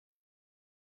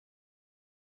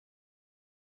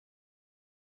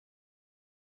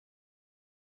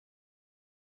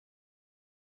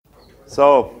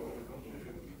So,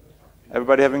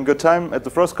 everybody having a good time at the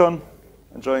FrOSCon?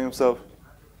 Enjoying himself?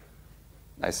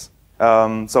 Nice.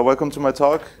 So welcome to my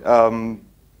talk.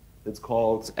 It's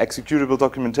called Executable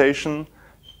Documentation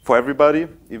for everybody,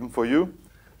 even for you.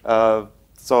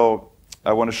 So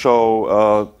I want to show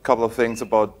a couple of things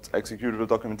about executable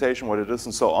documentation, what it is,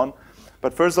 and so on.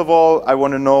 But first of all, I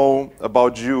want to know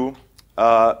about you.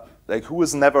 Like, who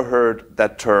has never heard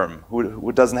that term?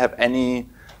 Who doesn't have any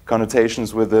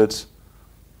connotations with it?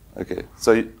 Okay,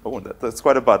 so that's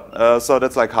quite a bunch. So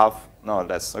that's like half, no,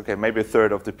 less. Okay, maybe a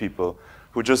third of the people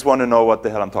who just want to know what the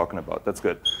hell I'm talking about. That's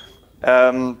good.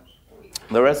 The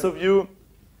rest of you,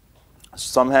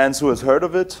 some hands who has heard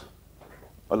of it,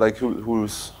 or like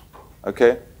who's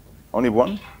okay? Only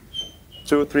one,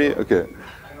 two, three. Okay.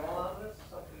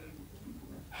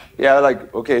 Yeah,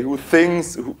 like okay, who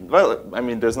thinks? Well, I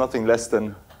mean, there's nothing less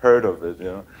than heard of it,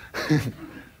 you know.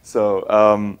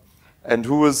 So. And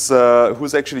who's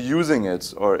actually using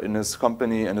it, or in his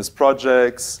company, in his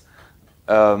projects?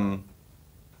 Okay.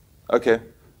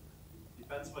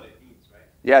 Depends what it means, right?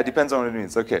 Yeah, it depends on what it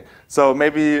means. Okay. So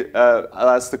maybe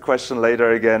I'll ask the question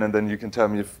later again, and then you can tell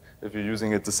me if you're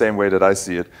using it the same way that I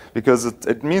see it, because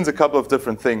it means a couple of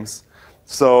different things.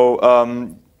 So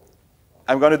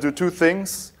I'm going to do two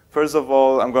things. First of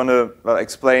all, I'm going to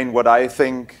explain what I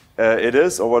think it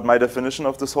is, or what my definition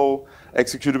of this whole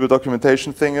executable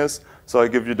documentation thing is. So I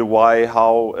give you the why,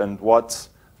 how, and what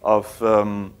of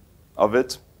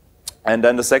it. And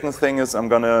then the second thing is I'm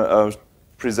going to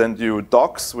present you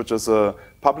Docs, which is a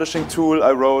publishing tool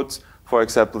I wrote for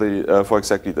exactly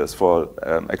this, for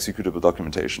executable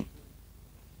documentation.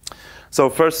 So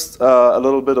first, a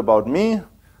little bit about me.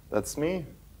 That's me,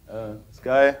 this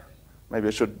guy. Maybe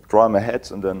I should draw my head,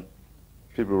 and then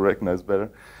people will recognize better.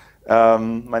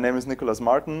 My name is Nikolas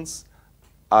Martens.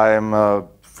 I'm a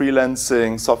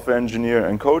freelancing software engineer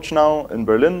and coach now in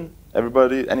Berlin.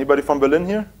 Anybody from Berlin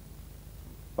here?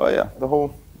 Oh yeah, the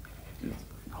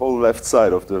whole left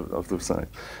side of the side.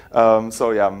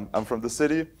 So yeah, I'm from the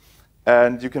city,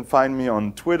 and you can find me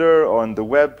on Twitter, or on the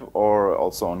web, or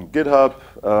also on GitHub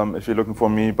if you're looking for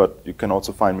me. But you can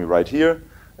also find me right here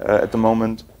at the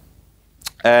moment.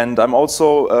 And I'm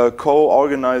also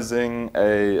co-organizing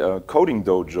a coding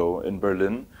dojo in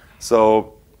Berlin.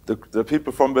 So the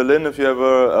people from Berlin, if you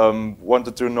ever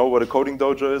wanted to know what a coding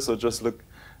dojo is, so just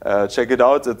check it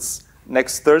out. It's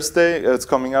next Thursday. It's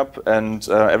coming up, and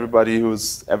everybody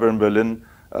who's ever in Berlin,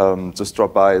 just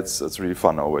drop by. It's really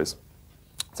fun always.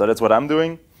 So that's what I'm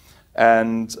doing.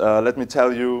 And let me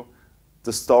tell you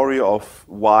the story of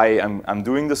why I'm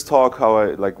doing this talk,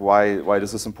 why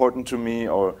this is important to me,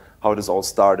 or how this all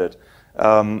started.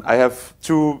 I have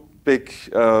two big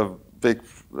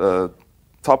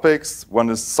topics. One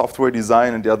is software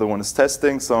design, and the other one is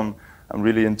testing. So I'm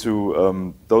really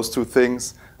into those two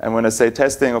things. And when I say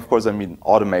testing, of course, I mean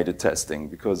automated testing,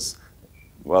 because,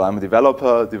 well, I'm a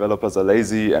developer. Developers are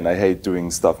lazy, and I hate doing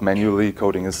stuff manually.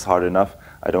 Coding is hard enough.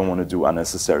 I don't want to do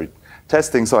unnecessary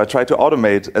testing, so I try to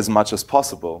automate as much as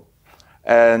possible.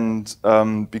 And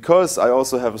because I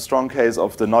also have a strong case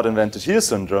of the not invented here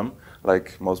syndrome,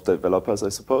 like most developers, I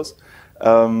suppose,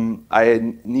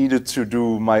 I needed to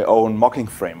do my own mocking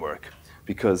framework,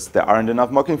 because there aren't enough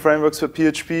mocking frameworks for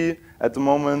PHP at the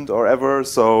moment or ever,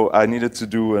 so I needed to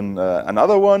do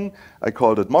another one. I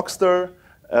called it Mockster,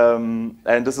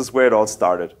 and this is where it all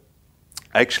started.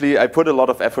 Actually, I put a lot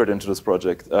of effort into this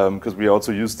project, because we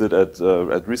also used it at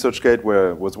ResearchGate,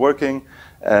 where it was working,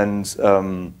 and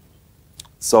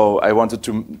so I wanted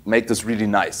to make this really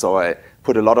nice. So I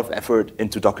put a lot of effort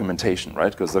into documentation,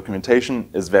 right? Because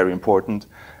documentation is very important.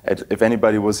 If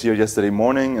anybody was here yesterday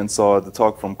morning and saw the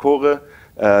talk from Kore,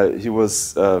 he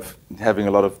was having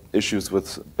a lot of issues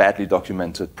with badly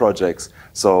documented projects.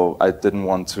 So I didn't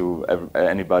want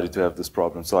anybody to have this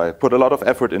problem. So I put a lot of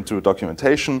effort into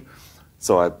documentation.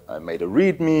 So I made a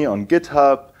README on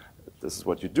GitHub. This is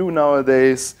what you do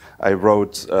nowadays. I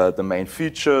wrote the main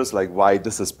features, like why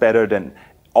this is better than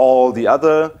all the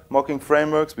other mocking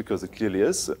frameworks, because it clearly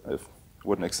is. It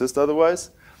wouldn't exist otherwise.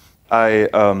 I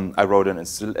wrote an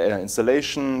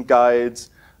installation guide.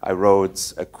 I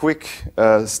wrote a quick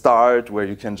start where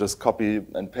you can just copy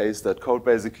and paste that code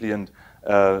basically, and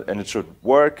it should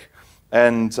work.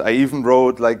 And I even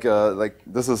wrote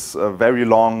this is a very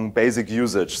long basic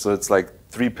usage, so it's like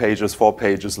 3 pages, 4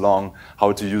 pages long,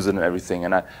 how to use it and everything.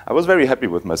 And I was very happy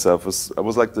with myself. It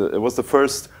was the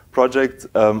first project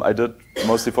I did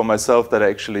mostly for myself that I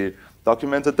actually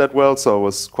documented that well, so I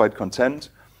was quite content,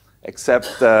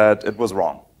 except that it was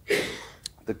wrong.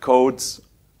 The code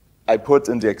I put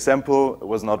in the example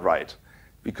was not right.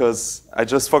 because I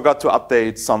just forgot to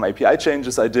update some API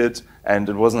changes I did, and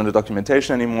it wasn't in the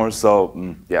documentation anymore,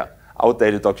 so yeah,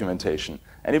 outdated documentation.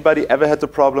 Anybody ever had the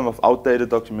problem of outdated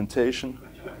documentation?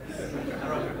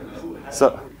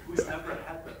 So,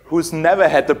 who's never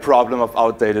had the problem of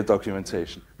outdated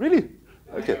documentation? Really?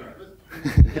 Okay.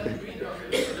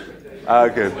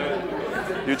 Okay.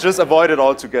 You just avoid it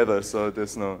altogether, so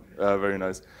there's no very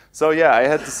nice. So yeah, I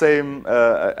had the same.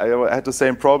 I had the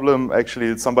same problem.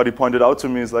 Actually, somebody pointed out to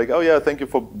me. It's like, oh yeah, thank you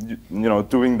for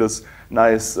doing this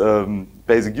nice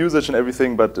basic usage and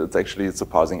everything, but it's a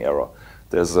parsing error.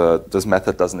 This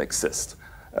method doesn't exist,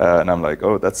 and I'm like,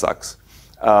 oh, that sucks.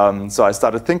 So I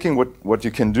started thinking what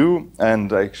you can do,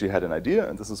 and I actually had an idea,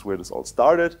 and this is where this all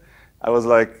started. I was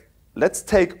like, let's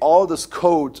take all this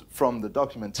code from the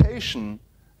documentation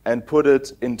and put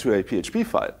it into a PHP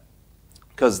file.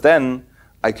 Because then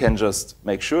I can just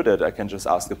make sure that I can just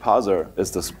ask the parser,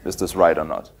 is this right or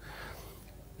not?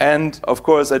 And of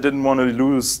course, I didn't want to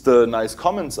lose the nice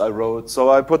comments I wrote, so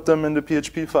I put them in the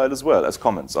PHP file as well, as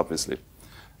comments, obviously.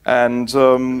 And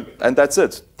that's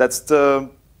it. That's the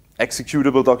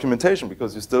executable documentation,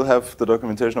 because you still have the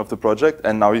documentation of the project,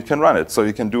 and now you can run it. So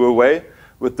you can do away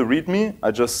with the README. I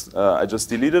just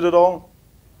deleted it all.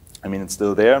 I mean, it's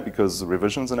still there because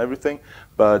revisions and everything,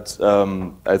 but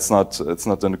it's not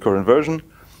in the current version.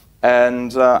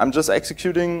 And I'm just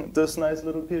executing this nice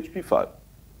little PHP file.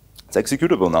 It's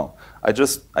executable now.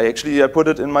 I put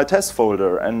it in my test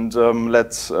folder and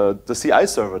let the CI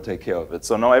server take care of it.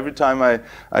 So now every time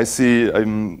I see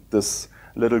this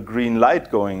little green light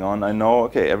going on, I know,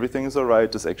 okay, everything is all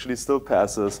right. This actually still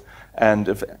passes. And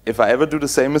if I ever do the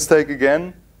same mistake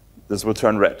again, this will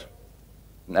turn red.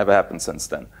 Never happened since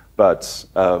then, but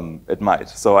it might.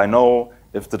 So I know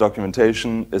if the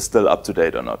documentation is still up to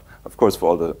date or not. Of course, for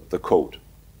all the code.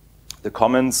 The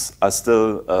comments are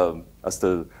still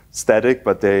static,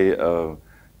 but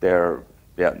they're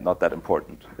not that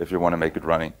important if you want to make it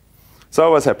running. So I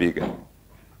was happy again.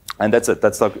 And that's it.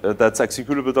 That's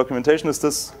executable documentation. Is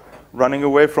this running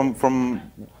away from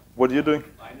what you're doing?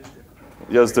 Mine is different.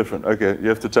 Yeah, it's different. Okay, you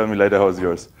have to tell me later how it's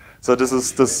yours. So this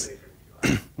is this.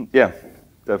 Yeah,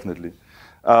 definitely.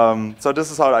 So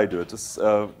this is how I do it. This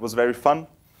was very fun.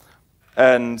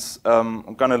 And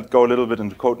I'm going to go a little bit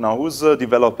into code now. Who's a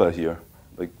developer here?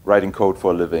 Like writing code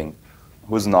for a living?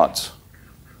 Who's not?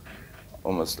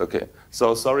 Almost, okay.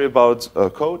 So sorry about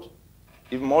code.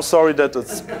 Even more sorry that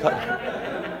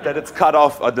it's cut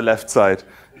off at the left side.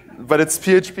 But it's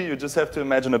PHP, you just have to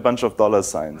imagine a bunch of dollar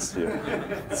signs here.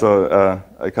 So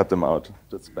I cut them out.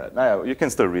 That's bad. Nah, you can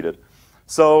still read it.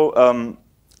 So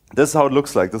this is how it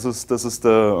looks like. This is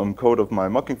the code of my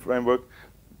mocking framework.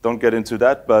 Don't get into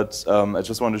that, but I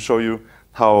just want to show you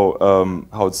how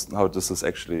this is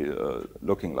actually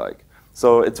looking like.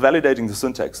 So it's validating the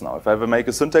syntax now. If I ever make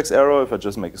a syntax error, if I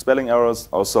just make a spelling errors,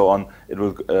 or so on, it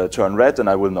will turn red and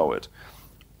I will know it.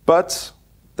 But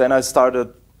then I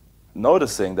started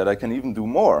noticing that I can even do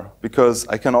more, because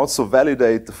I can also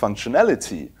validate the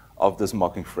functionality of this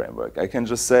mocking framework. I can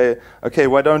just say, okay,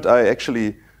 why don't I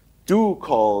actually do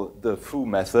call the foo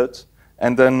method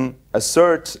and then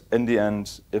assert in the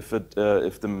end if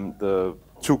the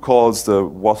two calls, the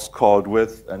was called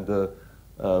with and the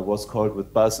was called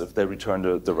with bus, if they return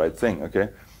the right thing, okay?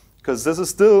 Because this is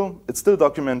still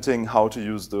documenting how to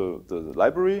use the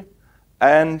library,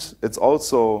 and it's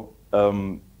also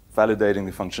validating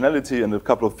the functionality, and a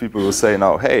couple of people will say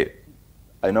now, hey,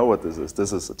 I know what this is.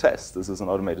 This is a test. This is an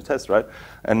automated test, right?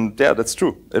 And yeah, that's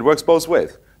true. It works both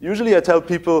ways. Usually I tell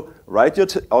people, write your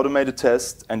automated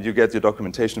test and you get your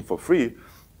documentation for free.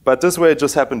 But this way it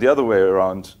just happened the other way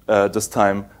around. This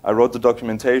time I wrote the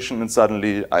documentation and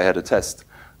suddenly I had a test.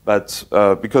 But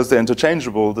because they're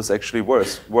interchangeable, this actually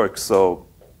works. So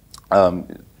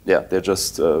yeah, they're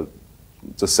just the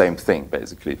same thing,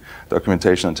 basically.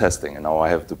 Documentation and testing. And now I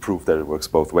have to prove that it works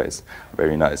both ways.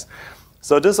 Very nice.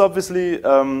 So this obviously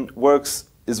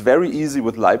is very easy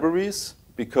with libraries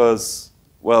because,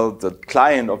 well, the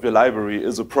client of your library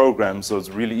is a program, so it's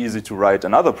really easy to write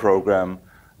another program,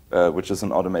 which is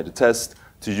an automated test,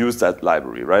 to use that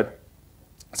library, right?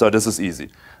 So this is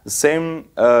easy. The same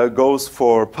goes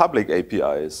for public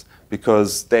APIs,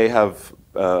 because they have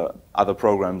other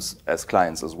programs as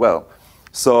clients as well.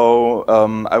 So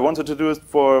I wanted to do it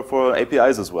for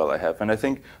APIs as well, and I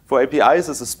think for APIs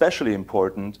it's especially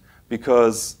important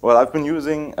because, well, I've been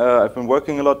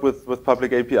working a lot with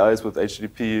public APIs, with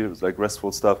HTTP, with like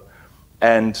RESTful stuff,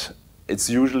 and it's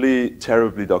usually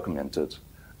terribly documented.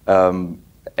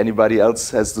 Anybody else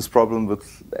has this problem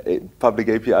with public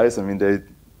APIs? I mean,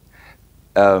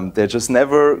 they're just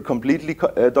never completely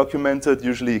documented,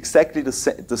 usually exactly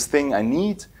this thing I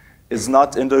need, is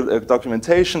not in the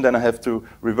documentation, then I have to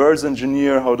reverse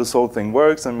engineer how this whole thing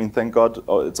works. I mean, thank God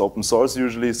it's open source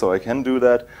usually, so I can do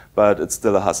that, but it's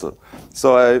still a hassle.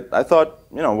 So I thought,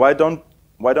 you know, why don't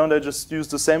I just use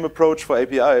the same approach for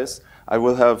APIs? I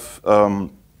will have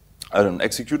an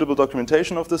executable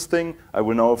documentation of this thing. I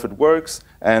will know if it works,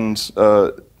 and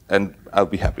I'll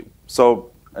be happy.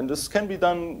 So, and this can be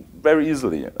done very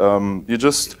easily.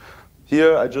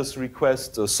 Here I just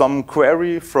request some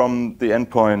query from the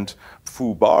endpoint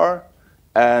foo bar,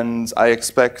 and I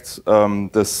expect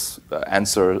this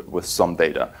answer with some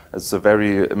data. It's a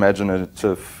very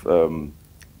imaginative,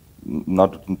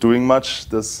 not doing much,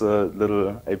 this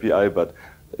little API, but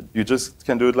you just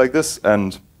can do it like this.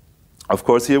 And of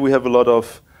course, here we have a lot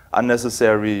of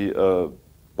unnecessary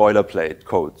boilerplate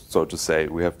code, so to say.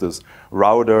 We have this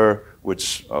router,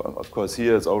 which of course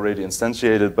here is already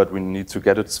instantiated, but we need to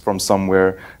get it from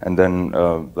somewhere, and then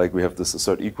like we have this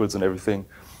assert equals and everything.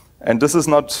 And this is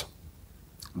not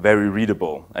very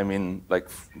readable. I mean, like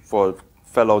for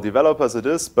fellow developers it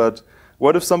is, but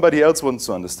what if somebody else wants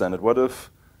to understand it? What if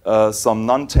some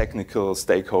non-technical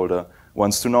stakeholder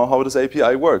wants to know how this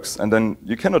API works? And then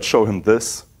you cannot show him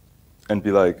this and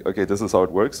be like, okay, this is how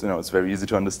it works. You know, it's very easy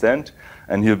to understand.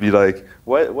 And he'll be like,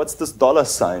 what's this dollar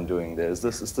sign doing there? Is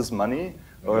this money?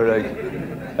 Or like,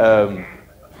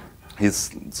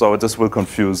 so this will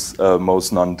confuse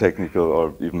most non-technical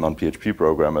or even non-PHP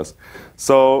programmers.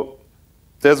 So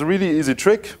there's a really easy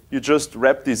trick. You just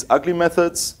wrap these ugly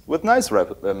methods with nice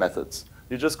methods.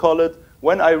 You just call it,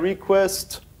 when I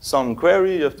request some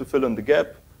query, you have to fill in the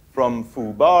gap from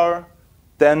foo bar,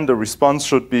 then the response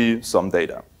should be some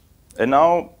data. And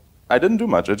now, I didn't do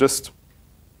much. I just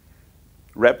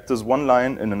wrapped this one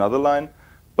line in another line,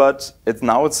 but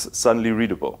now it's suddenly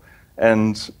readable.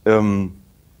 And the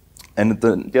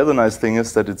other nice thing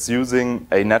is that it's using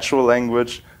a natural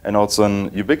language and also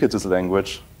an ubiquitous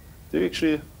language. Do you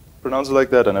actually pronounce it like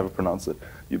that? I never pronounce it.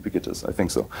 Ubiquitous, I think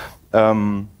so.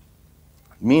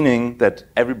 Meaning that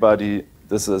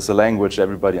this is a language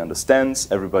everybody understands,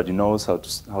 everybody knows how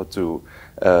to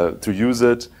use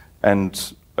it,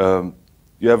 and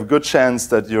you have a good chance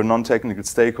that your non-technical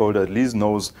stakeholder at least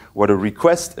knows what a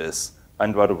request is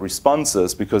and what a response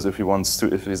is, because if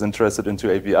he's interested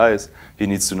into APIs, he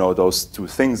needs to know those two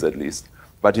things at least.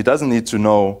 But he doesn't need to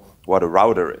know what a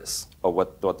router is or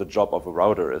what the job of a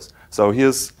router is. So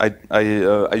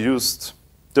I used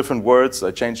different words, I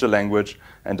changed the language,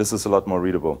 and this is a lot more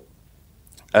readable.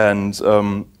 And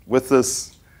with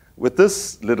this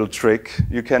little trick,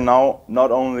 you can now not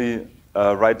only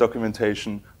write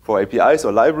documentation for APIs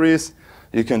or libraries,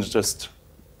 you can just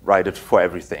write it for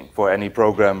everything, for any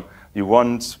program you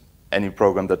want, any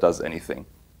program that does anything.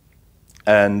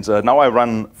 And now I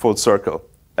run full circle.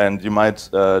 And you might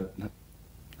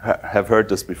have heard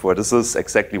this before. This is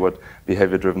exactly what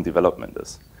behavior-driven development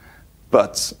is.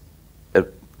 But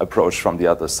approach from the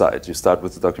other side. You start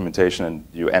with the documentation and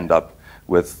you end up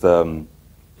with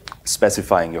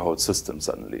specifying your whole system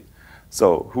suddenly.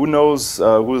 So who knows,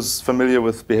 who's familiar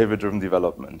with behavior-driven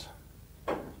development?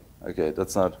 Okay,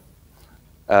 that's not.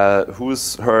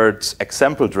 Who's heard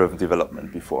example-driven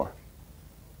development before?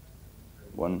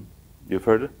 One, you've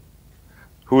heard it?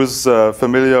 Who is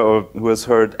familiar or who has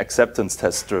heard acceptance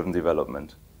test-driven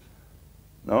development?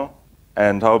 No?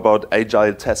 And how about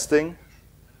agile testing?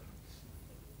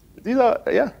 These are,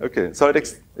 yeah, okay. So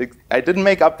I didn't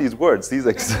make up these words. These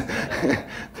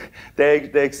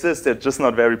they exist, they're just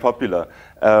not very popular.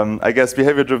 I guess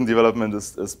behavior-driven development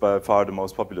is by far the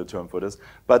most popular term for this.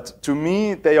 But to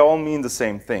me, they all mean the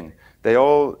same thing.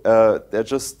 They're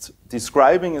just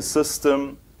describing a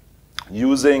system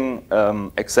using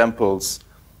examples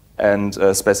and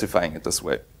specifying it this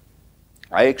way.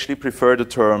 I actually prefer the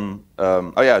term,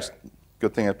 oh yeah,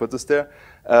 good thing I put this there.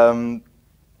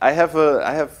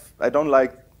 I don't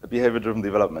like behavior-driven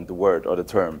development, the word or the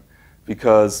term,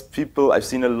 because I've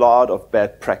seen a lot of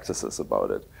bad practices about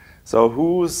it. So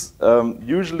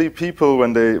usually people,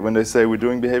 when they say we're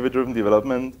doing behavior-driven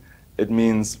development, it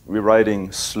means we're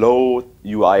writing slow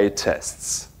UI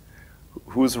tests.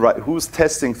 Who's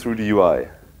testing through the UI?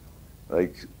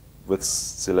 Like with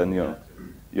Selenium?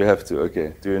 You have to,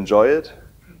 okay. Do you enjoy it?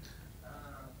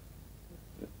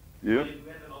 You?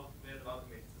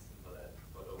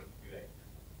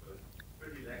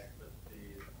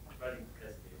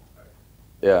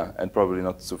 Yeah, and probably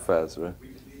not too fast, right? We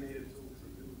made a tool to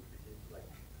do like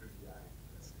API.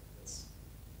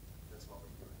 That's what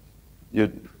we're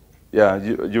doing.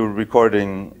 You're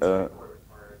recording.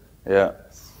 Yeah.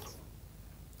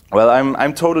 Well,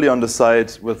 I'm totally on the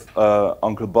side with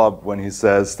Uncle Bob when he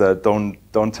says that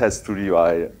don't test through the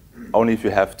UI. only if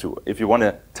you have to. If you want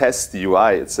to test the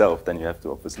UI itself, then you have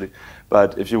to, obviously.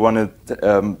 But if you want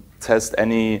to test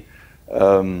any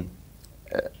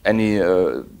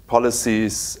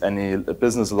policies, any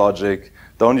business logic,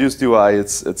 don't use the UI.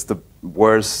 It's the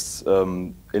worst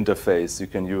interface you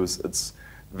can use. It's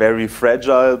very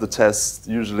fragile. The tests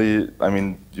usually, I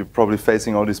mean, you're probably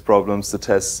facing all these problems. The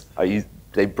tests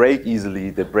they break easily.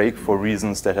 They break for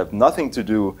reasons that have nothing to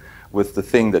do with the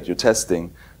thing that you're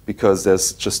testing, because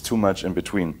there's just too much in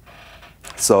between.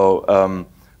 So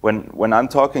when I'm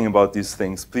talking about these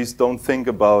things, please don't think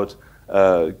about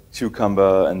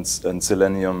Cucumber and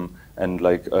Selenium and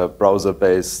like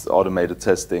browser-based automated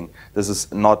testing. This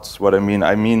is not what I mean.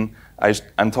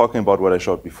 I'm talking about what I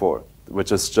showed before,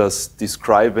 which is just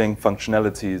describing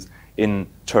functionalities in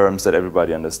terms that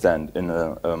everybody understands in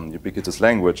a ubiquitous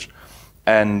language.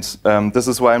 And this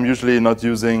is why I'm usually not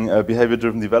using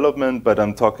behavior-driven development, but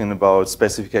I'm talking about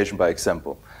specification by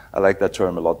example. I like that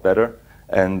term a lot better.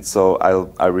 And so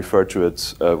I refer to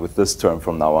it with this term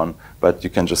from now on, but you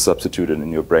can just substitute it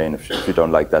in your brain. If you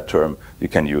don't like that term, you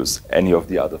can use any of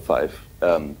the other 5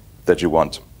 that you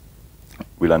want.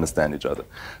 We'll understand each other.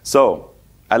 So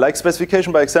I like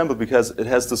specification by example because it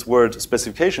has this word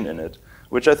specification in it,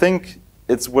 which I think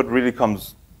it's what really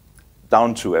comes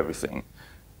down to everything.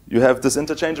 You have this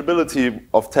interchangeability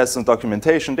of tests and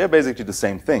documentation. They're basically the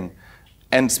same thing.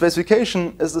 And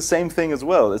specification is the same thing as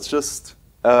well. It's just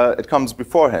it comes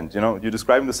beforehand. You know, you're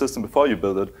describing the system before you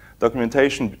build it.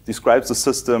 Documentation describes the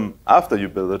system after you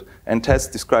build it, and tests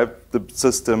describe the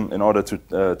system in order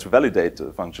to validate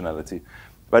the functionality.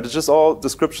 But it's just all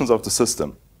descriptions of the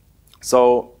system.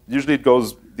 So usually it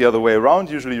goes the other way around.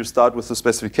 Usually you start with the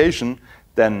specification,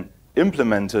 then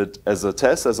implement it as a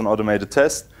test, as an automated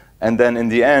test, and then in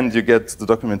the end you get the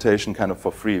documentation kind of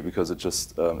for free because it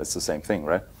just it's the same thing,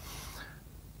 right?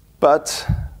 But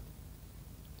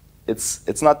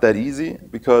it's not that easy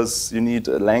because you need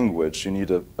a language, you need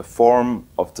a form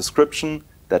of description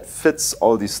that fits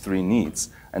all these 3 needs,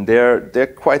 and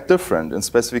they're quite different. In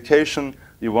specification,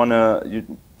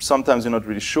 sometimes you're not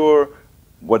really sure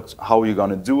how you're going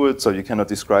to do it, so you cannot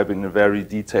describe it in a very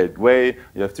detailed way.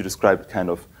 You have to describe it kind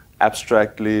of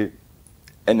abstractly.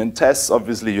 And in tests,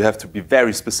 obviously, you have to be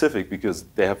very specific because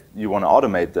you want to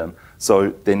automate them. So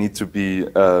they need to be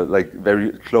like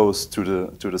very close to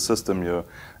the system you're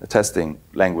testing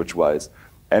language-wise.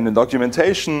 And in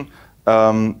documentation,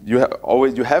 you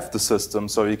have the system,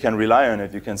 so you can rely on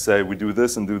it. You can say, we do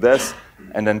this and do this,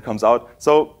 and then comes out.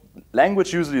 So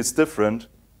language usually is different,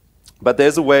 but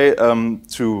there's a way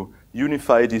to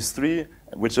unify these 3,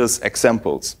 which is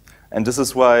examples. And this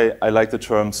is why I like the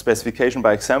term specification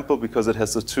by example, because it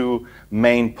has the 2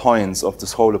 main points of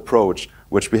this whole approach,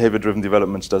 which behavior-driven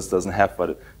development doesn't have,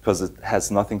 because it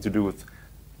has nothing to do with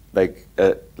like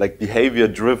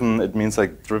behavior-driven. It means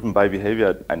like driven by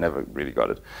behavior. I never really got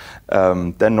it.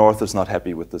 Dan North is not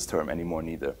happy with this term anymore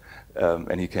neither,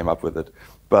 and he came up with it.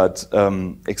 But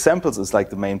examples is like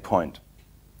the main point,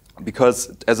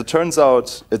 because as it turns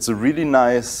out, it's a really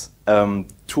nice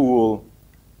tool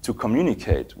to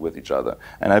communicate with each other.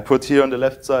 And I put here on the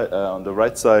left side, on the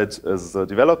right side is the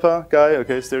developer guy,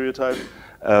 okay, stereotype,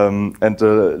 and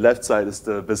the left side is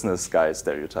the business guy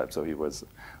stereotype, so he was,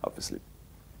 obviously.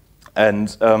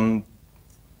 And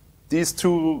these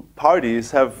 2 parties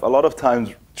have a lot of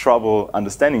times trouble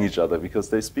understanding each other because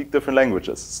they speak different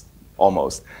languages,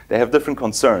 almost. They have different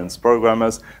concerns.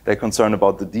 Programmers, they're concerned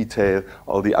about the detail,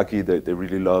 all the Aki, they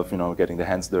really love, you know, getting their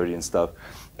hands dirty and stuff.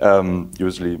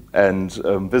 Usually,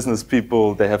 and business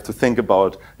people, they have to think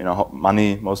about, you know,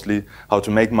 money mostly, how to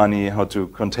make money, how to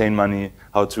contain money,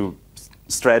 how to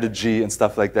strategy and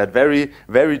stuff like that. Very,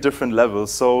 very different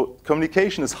levels. So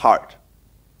communication is hard.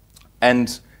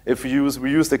 And if we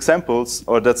used examples,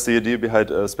 or that's the idea behind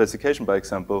specification by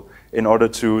example, in order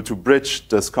to bridge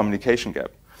this communication gap.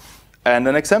 And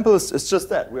an example is just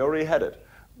that. We already had it.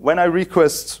 When I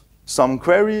request some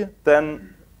query,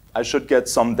 then I should get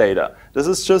some data. This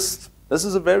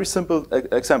is a very simple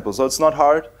example. So it's not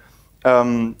hard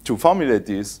to formulate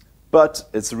these, but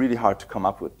it's really hard to come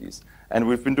up with these. And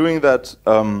we've been doing that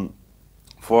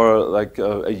for like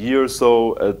a year or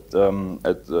so at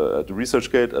the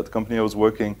ResearchGate, at the company I was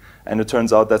working. And it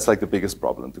turns out that's like the biggest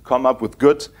problem, to come up with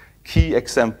good key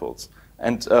examples.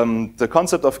 And the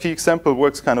concept of key example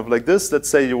works kind of like this. Let's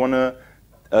say you want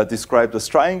to describe this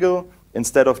triangle.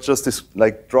 Instead of just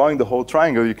like drawing the whole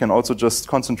triangle, you can also just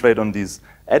concentrate on these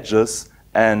edges,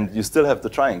 and you still have the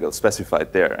triangle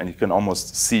specified there, and you can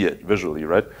almost see it visually,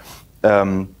 right?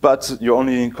 But you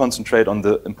only concentrate on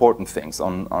the important things,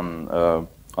 on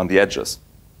the edges.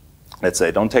 Let's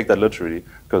say, don't take that literally,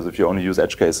 because if you only use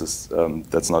edge cases,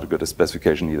 that's not a good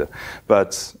specification either.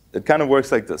 But it kind of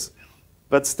works like this.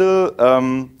 But still,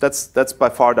 that's by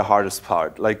far the hardest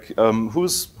part. Like,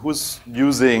 who's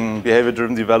using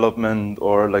behavior-driven development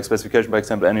or like specification by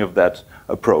example, any of that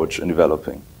approach in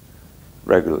developing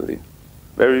regularly?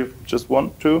 Just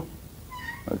 1, 2?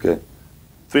 Okay.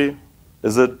 3?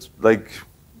 Is it like,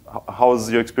 how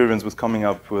is your experience with coming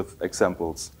up with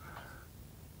examples?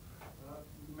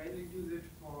 Mainly use it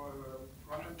for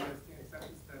front-end testing,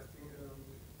 acceptance testing.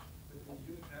 But in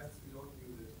unit tests, we don't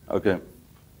use it. Okay.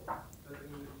 But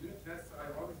in unit tests,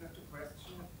 I always have to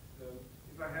question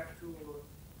if I have to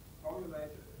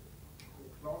formulate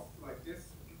a clause like this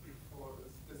for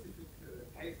specific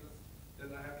cases, then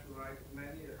I have to write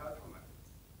many helper methods.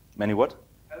 Many what?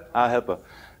 Helper. Helper.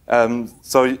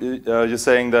 So you're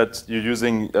saying that you're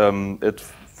using it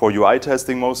for UI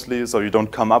testing mostly, so you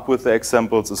don't come up with the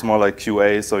examples. It's more like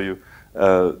QA, so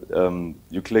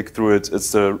you click through it.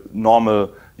 It's the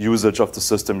normal usage of the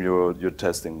system you're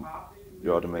testing,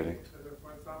 you're automating.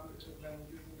 For example, when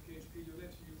using PHP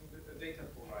unit, using the data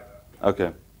provider.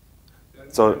 Okay.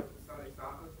 Then So. Some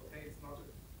examples. Okay, it's not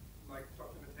like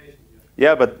documentation here.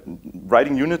 Yeah, but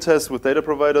writing unit tests with data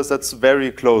providers, that's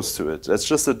very close to it. It's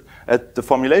just that the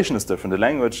formulation is different, the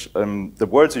language, the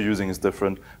words you're using is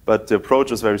different, but the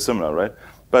approach is very similar, right?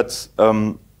 But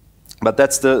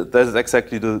that's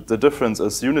exactly the difference.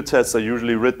 Is unit tests are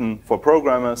usually written for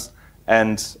programmers,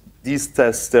 and these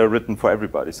tests, they're written for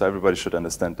everybody, so everybody should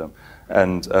understand them.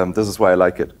 And this is why I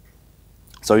like it.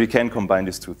 So you can combine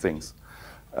these two things.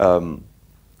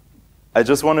 I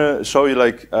just want to show you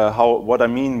like what I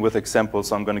mean with examples.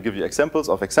 So I'm going to give you examples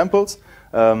of examples.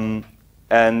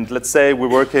 And let's say we're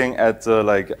working at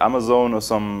like Amazon or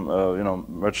some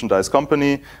merchandise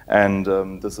company, and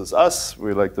this is us.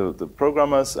 We're like the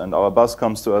programmers, and our boss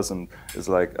comes to us and is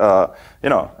like, I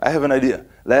have an idea.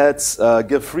 Let's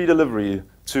give free delivery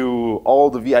to all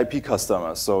the VIP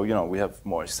customers. So we have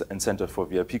more incentive for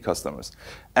VIP customers.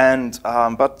 And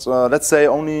but let's say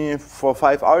only for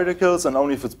 5 articles and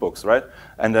only if it's books, right?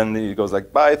 And then he goes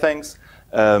like, bye, thanks.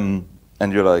 And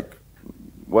you're like,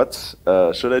 what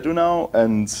should I do now?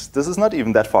 And this is not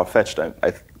even that far-fetched,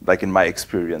 like in my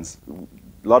experience.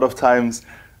 A lot of times,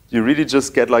 you really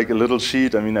just get like a little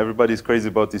sheet. I mean, everybody's crazy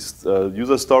about these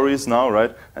user stories now,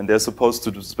 right? And they're supposed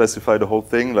to specify the whole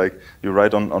thing. Like you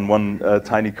write on one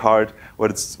tiny card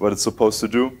what it's supposed to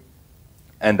do,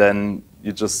 and then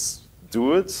you just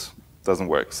do it. Doesn't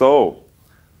work. So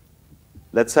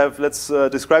let's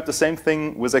describe the same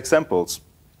thing with examples.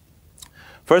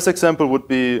 First example would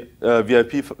be a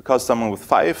VIP customer with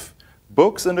 5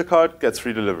 books in the cart gets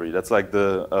free delivery. That's like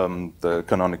the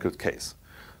canonical case.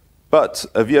 But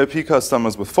a VIP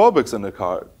customer with 4 books in the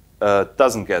cart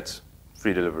doesn't get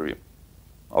free delivery,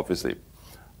 obviously.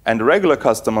 And a regular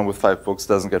customer with 5 books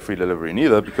doesn't get free delivery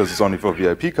neither, because it's only for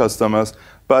VIP customers.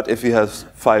 But if he has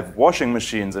 5 washing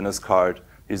machines in his cart,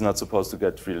 he's not supposed to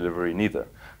get free delivery neither.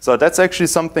 So that's actually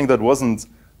something that wasn't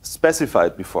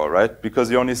specified before, right?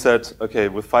 Because you only said, okay,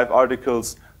 with 5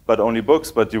 articles, but only books,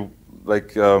 but you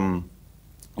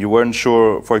you weren't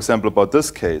sure, for example, about this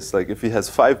case. Like if he has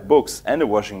 5 books and a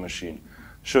washing machine,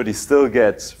 should he still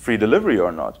get free delivery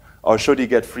or not? Or should he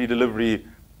get free delivery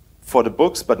for the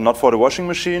books, but not for the washing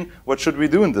machine? What should we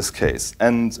do in this case?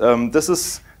 And this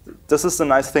is the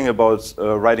nice thing about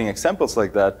writing examples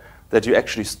like that you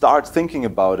actually start thinking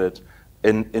about it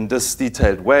in this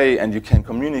detailed way, and you can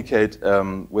communicate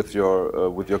with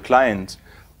your client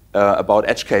about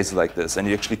edge cases like this, and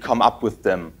you actually come up with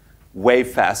them way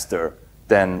faster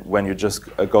than when you just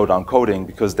go down coding,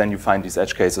 because then you find these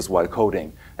edge cases while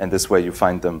coding, and this way you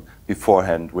find them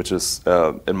beforehand, which is,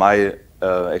 in my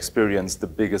experience, the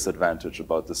biggest advantage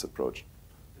about this approach.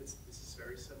 This is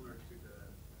very similar to the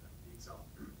example,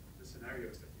 the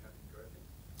scenarios that you have in Gherkin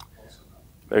also now.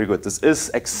 Very good. This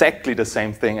is exactly the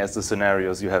same thing as the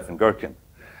scenarios you have in Gherkin.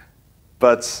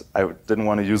 But I didn't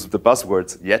want to use the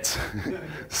buzzwords yet.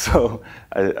 So,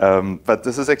 but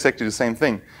this is exactly the same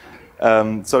thing.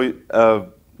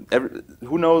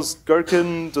 Who knows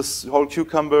Gherkin, this whole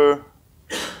cucumber?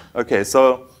 Okay,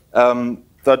 so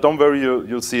don't worry,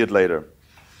 you'll see it later,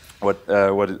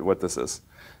 what this is.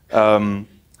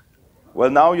 Well,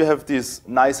 now you have these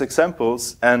nice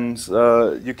examples, and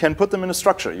you can put them in a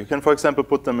structure. You can, for example,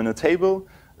 put them in a table.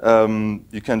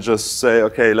 You can just say,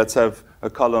 okay, let's have a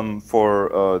column for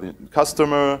the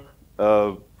customer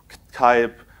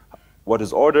type, what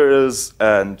his order is,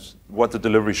 and what the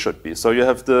delivery should be. So you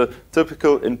have the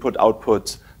typical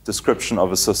input-output description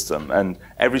of a system, and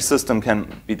every system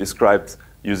can be described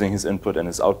using his input and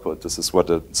his output. This is what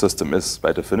a system is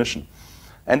by definition.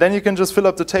 And then you can just fill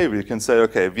up the table. You can say,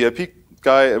 okay, VIP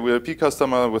guy, VIP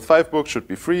customer with 5 books should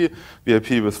be free,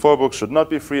 VIP with 4 books should not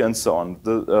be free, and so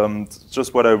on.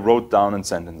 Just what I wrote down in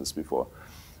sentences before.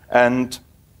 And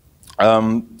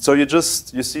so you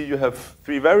see you have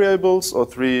 3 variables, or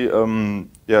 3,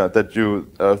 that you,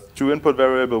 2 input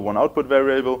variable, 1 output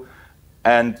variable.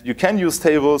 And you can use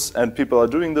tables, and people are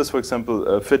doing this. For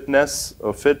example, fitness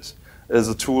or fit is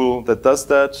a tool that does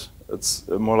that. It's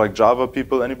more like Java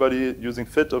people. Anybody using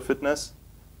fit or fitness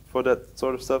for that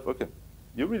sort of stuff? Okay.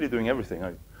 You're really doing everything,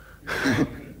 aren't you? For example,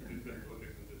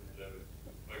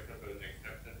 an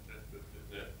acceptance test with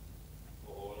fitness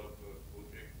for all of the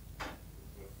projects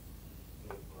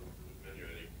was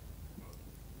manually.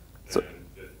 So, and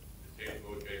the same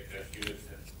project has unit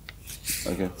tests.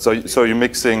 Okay. So you're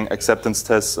mixing acceptance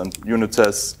tests and unit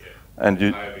tests, and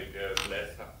you. There's less,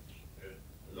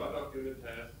 a lot of unit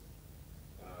tests,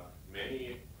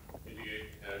 many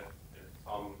integration tests, and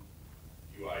some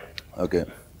UI. Okay.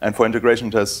 And for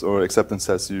integration tests or acceptance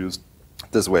tests, you use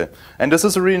this way. And this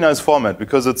is a really nice format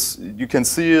because you can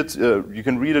see it, you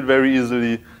can read it very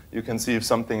easily, you can see if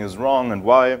something is wrong and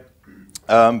why,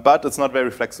 but it's not very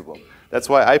flexible. That's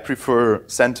why I prefer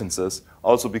sentences,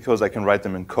 also because I can write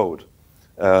them in code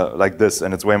like this,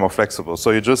 and it's way more flexible.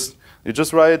 So you just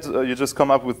write, you just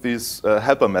come up with these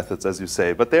helper methods, as you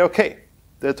say, but they're okay.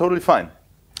 They're totally fine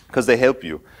because they help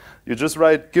you. You just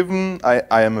write, given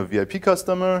I am a VIP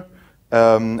customer,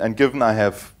 and given I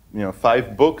have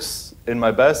 5 books in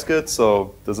my basket,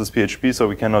 so this is PHP, so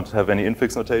we cannot have any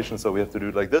infix notation, so we have to do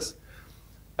it like this.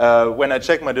 When I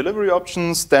check my delivery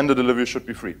options, then the delivery should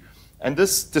be free. And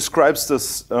this describes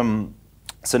this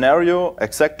scenario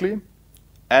exactly,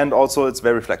 and also it's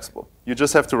very flexible. You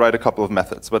just have to write a couple of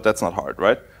methods, but that's not hard,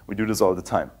 right? We do this all the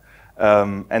time.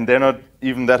 And they're not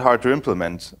even that hard to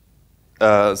implement.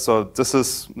 So this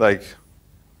is like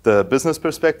the business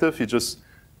perspective. You just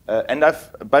and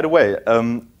by the way,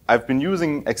 I've been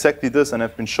using exactly this, and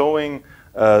I've been showing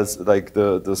like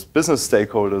the business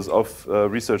stakeholders of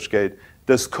ResearchGate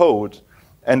this code,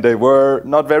 and they were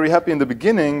not very happy in the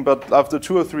beginning, but after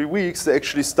 2 or 3 weeks, they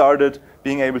actually started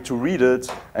being able to read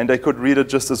it, and they could read it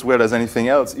just as well as anything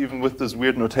else, even with this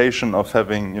weird notation of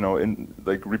having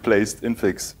like replaced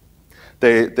infix.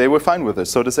 They were fine with it,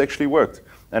 so this actually worked,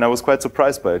 and I was quite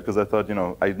surprised by it because I thought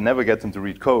I'd never get them to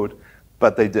read code,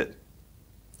 but they did.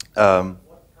 What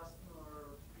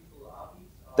customer people are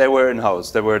these? They were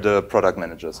in-house. They were the product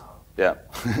managers. Yeah,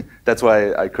 that's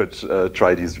why I could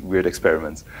try these weird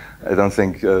experiments. I don't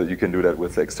think you can do that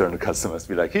with external customers.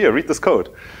 Be like, here, read this code.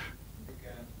 You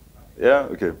can.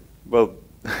 Yeah. Okay. Well.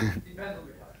 Depends on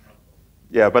the customer.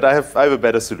 Yeah, but I have a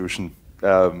better solution,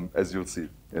 as you'll see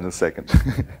in a second.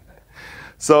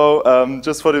 So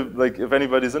just for if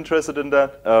anybody's interested in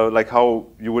that, like how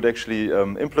you would actually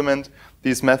implement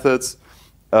these methods.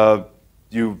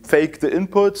 You fake the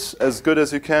input as good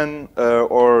as you can,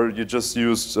 or you just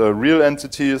use real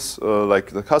entities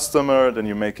like the customer, then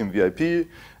you make him VIP,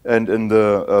 and in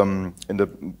the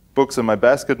books in my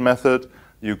basket method,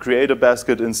 you create a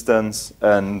basket instance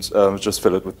and just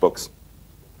fill it with books.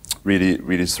 Really,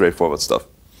 really straightforward stuff.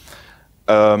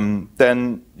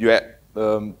 Then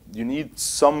you need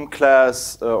some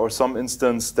class or some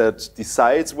instance that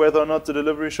decides whether or not the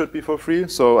delivery should be for free.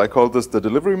 So I call this the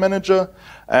delivery manager,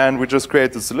 and we just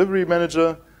create this delivery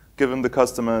manager, give him the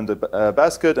customer in the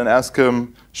basket, and ask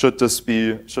him should this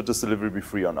delivery be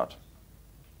free or not.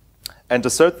 And the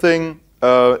third thing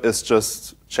is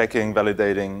just checking,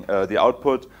 validating the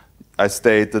output. I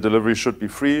state the delivery should be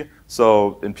free.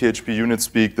 So in PHP unit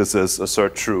speak, this is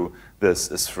assert true.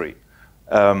 This is free.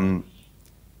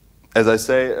 As I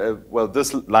say, well,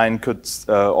 this line could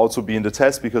also be in the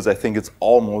test because I think it's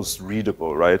almost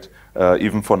readable, right?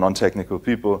 Even for non-technical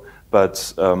people.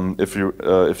 But if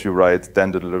you write,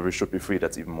 then the delivery should be free,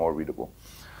 that's even more readable.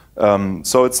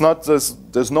 So it's not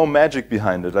there's no magic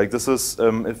behind it. Like this is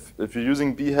if you're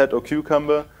using Behat or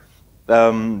Cucumber,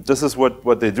 this is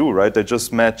what they do, right? They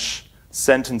just match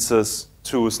sentences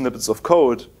to snippets of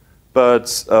code,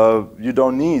 but you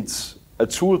don't need a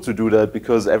tool to do that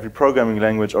because every programming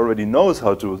language already knows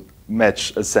how to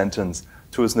match a sentence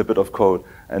to a snippet of code,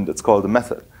 and it's called a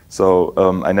method. So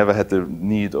I never had the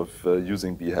need of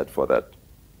using Behat for that.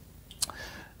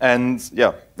 And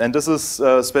yeah, and this is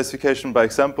specification by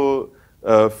example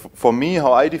for me,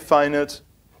 how I define it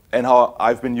and how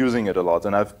I've been using it a lot.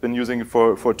 And I've been using it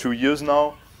for 2 years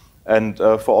now. And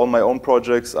for all my own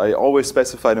projects, I always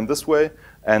specify them this way.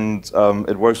 And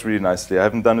it works really nicely. I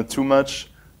haven't done it too much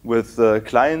with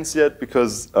clients yet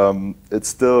because it's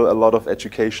still a lot of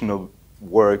educational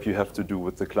work you have to do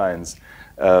with the clients.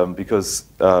 Because,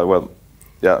 well,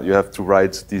 yeah, you have to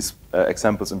write these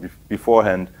examples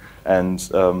beforehand, and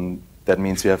that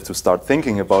means you have to start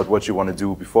thinking about what you want to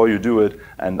do before you do it.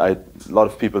 And a lot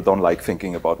of people don't like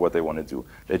thinking about what they want to do.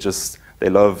 They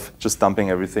love just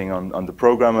dumping everything on the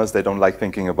programmers. They don't like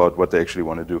thinking about what they actually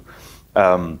want to do.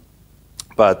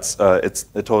 But it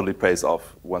totally pays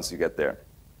off once you get there.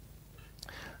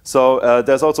 So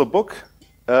there's also a book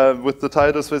with the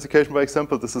title Specification by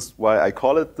Example. This is why I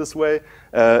call it this way.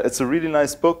 It's a really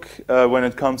nice book when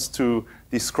it comes to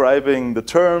describing the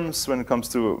terms, when it comes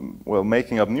to, well,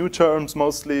 making up new terms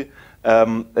mostly.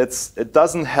 It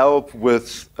doesn't help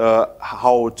with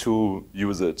how to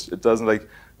use it. It doesn't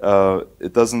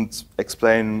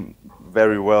explain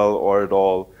very well or at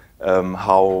all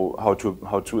how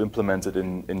to implement it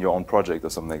in your own project or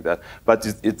something like that. But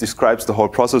it describes the whole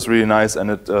process really nice, and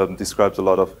it describes a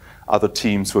lot of other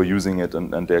teams who are using it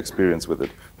and their experience with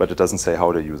it. But it doesn't say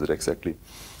how they use it exactly.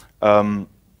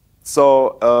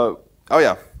 Oh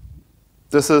yeah,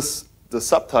 this is the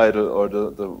subtitle, or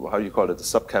the how you call it, the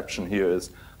subcaption here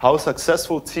is how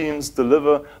successful teams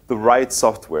deliver the right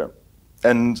software.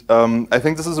 And I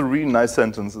think this is a really nice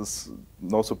sentence. It's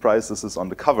no surprise this is on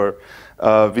the cover,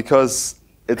 because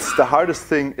it's the hardest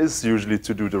thing is usually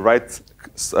to do the right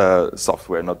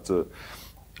software, not to.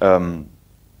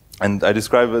 And I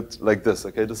describe it like this.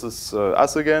 Okay, this is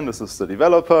us again. This is the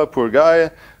developer, poor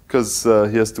guy, because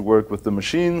he has to work with the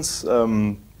machines.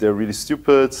 They're really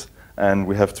stupid, and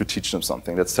we have to teach them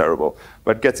something. That's terrible.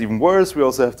 But it gets even worse. We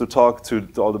also have to talk to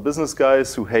all the business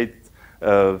guys who hate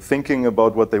thinking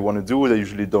about what they want to do. They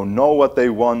usually don't know what they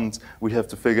want. We have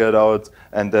to figure it out,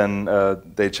 and then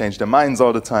they change their minds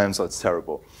all the time, so it's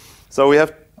terrible. So we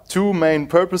have two main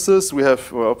purposes. We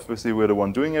have, well, obviously we're the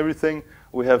one doing everything.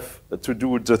 We have to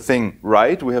do the thing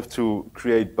right. We have to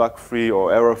create bug-free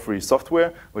or error-free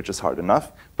software, which is hard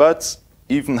enough. But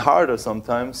even harder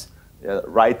sometimes,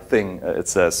 right thing, it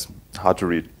says, hard to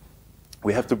read.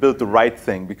 We have to build the right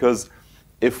thing, because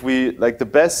if we, like the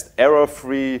best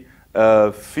error-free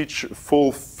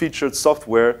full-featured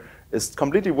software is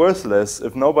completely worthless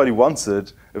if nobody wants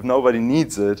it, if nobody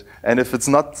needs it, and if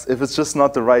it's just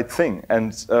not the right thing.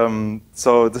 And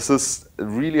so this is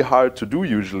really hard to do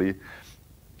usually.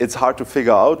 It's hard to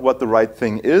figure out what the right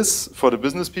thing is for the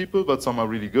business people, but some are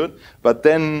really good. But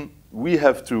then we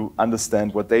have to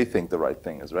understand what they think the right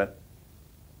thing is, right?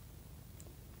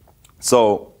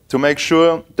 So to make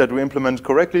sure that we implement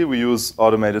correctly, we use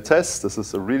automated tests. This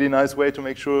is a really nice way to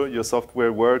make sure your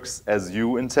software works as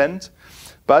you intend.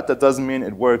 But that doesn't mean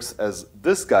it works as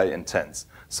this guy intends.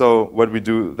 So what we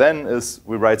do then is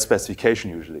we write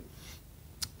specification usually.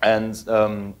 And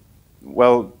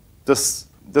well, this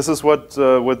is what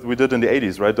we did in the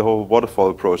 80s, right? The whole waterfall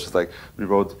approach is like we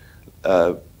wrote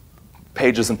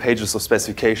pages and pages of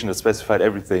specification that specified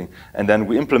everything, and then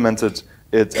we implemented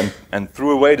it and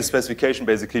threw away the specification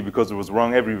basically because it was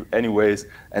wrong anyways,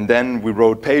 and then we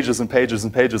wrote pages and pages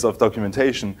and pages of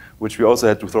documentation, which we also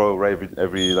had to throw away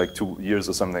every like 2 years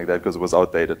or something like that because it was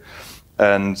outdated.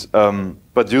 And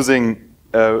but using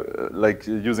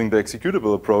the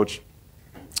executable approach,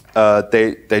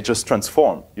 they just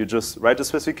transform. You just write the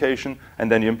specification, and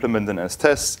then you implement them as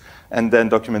tests, and then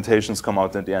documentations come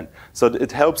out at the end. So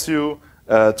it helps you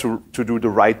to do the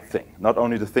right thing. Not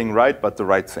only the thing right, but the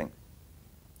right thing.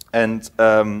 And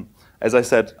as I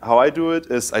said, how I do it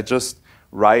is I just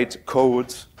write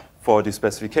code for the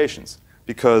specifications,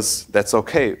 because that's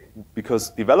okay,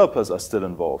 because developers are still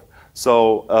involved.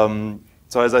 So,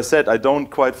 so as I said, I don't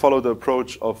quite follow the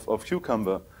approach of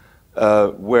Cucumber,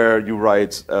 where you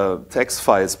write text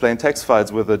files, plain text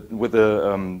files with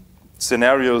the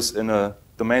scenarios in a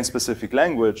domain-specific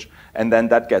language, and then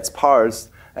that gets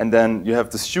parsed, and then you have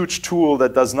this huge tool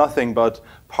that does nothing but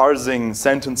parsing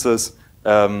sentences,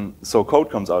 so code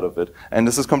comes out of it. And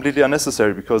this is completely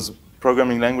unnecessary, because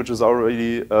programming languages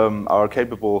already are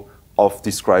capable of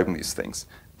describing these things.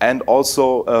 And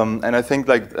also, and I think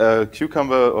like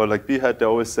Cucumber or like Behat, they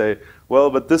always say, well,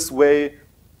 but this way,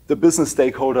 the business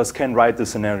stakeholders can write the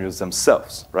scenarios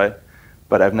themselves, right?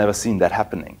 But I've never seen that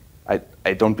happening.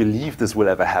 I don't believe this will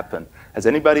ever happen. Has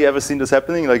anybody ever seen this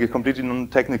happening, like a completely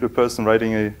non-technical person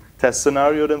writing a test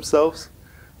scenario themselves?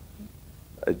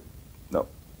 No,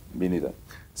 me neither.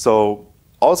 So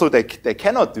also they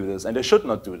cannot do this, and they should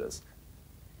not do this.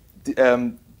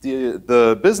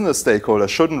 The business stakeholder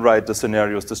shouldn't write the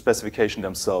scenarios, the specification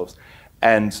themselves.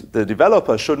 And the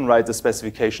developer shouldn't write the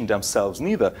specification themselves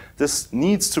neither. This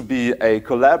needs to be a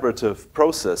collaborative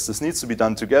process. This needs to be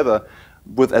done together.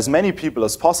 with as many people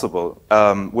as possible,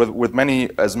 with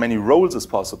as many roles as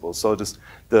possible. So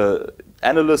the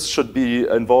analysts should be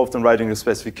involved in writing the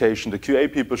specification, the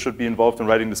QA people should be involved in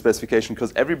writing the specification,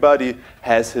 because everybody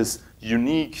has his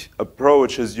unique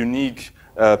approach, his unique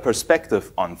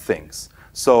perspective on things.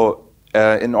 So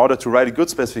in order to write a good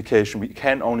specification, we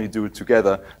can only do it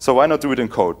together. So why not do it in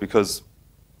code? Because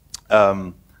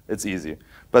it's easy.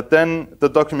 But then the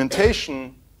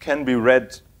documentation can be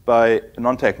read by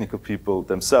non-technical people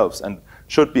themselves, and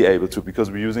should be able to, because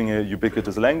we're using a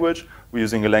ubiquitous language, we're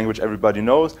using a language everybody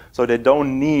knows, so they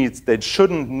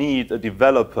shouldn't need a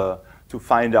developer to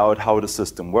find out how the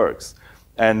system works.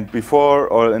 And before,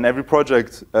 or in every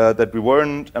project that we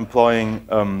weren't employing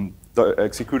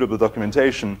executable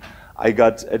documentation, I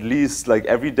got at least like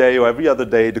every day or every other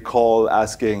day the call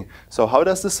asking, so how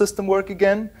does the system work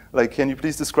again? Like, can you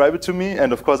please describe it to me?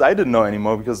 And of course I didn't know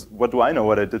anymore, because what do I know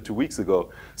what I did 2 weeks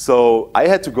ago? So I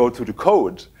had to go to the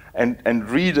code and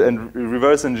read and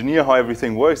reverse engineer how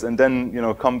everything works, and then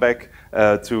come back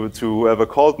to whoever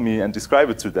called me and describe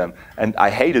it to them. And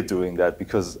I hated doing that,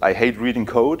 because I hate reading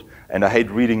code and I hate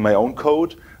reading my own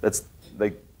code. That's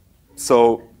like,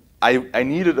 so I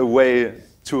needed a way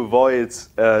to avoid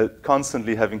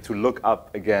constantly having to look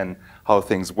up again how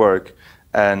things work.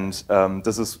 And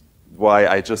this is why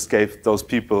I just gave those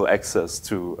people access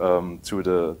to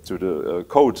the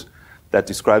code that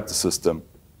described the system.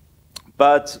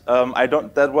 But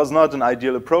that was not an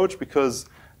ideal approach, because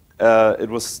it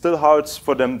was still hard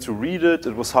for them to read it.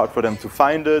 It was hard for them to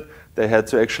find it. They had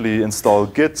to actually install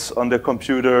Git on their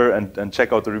computer and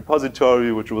check out the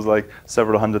repository, which was like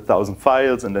several 100,000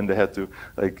 files. And then they had to,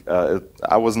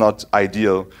 I was not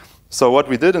ideal. So what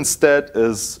we did instead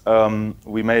is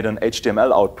we made an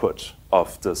HTML output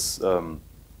of this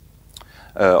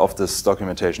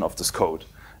documentation, of this code.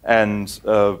 And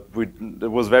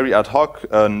it was very ad hoc,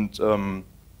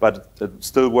 but it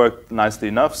still worked nicely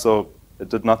enough. So it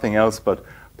did nothing else but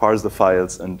parse the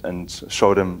files and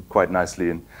show them quite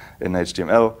nicely in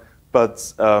HTML.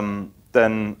 But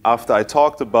then after I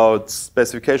talked about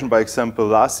specification by example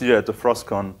last year at the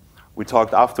FrOSCon, we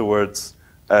talked afterwards,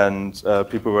 and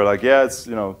people were like, yeah, it's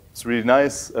really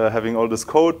nice having all this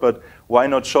code, but why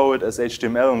not show it as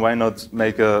HTML, and why not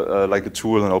make a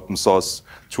tool, an open source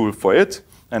tool for it?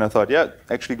 And I thought, yeah,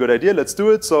 actually good idea, let's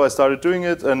do it. So I started doing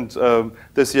it, and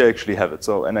this year I actually have it.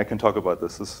 So, and I can talk about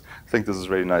this. I think this is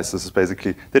really nice. This is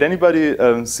basically, did anybody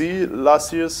see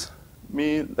last year's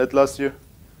me at last year?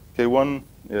 Okay, one,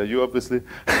 yeah, you obviously.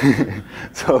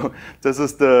 So this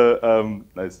is the,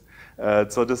 nice.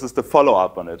 So this is the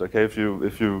follow-up on it, okay? If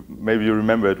you maybe you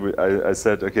remember it, I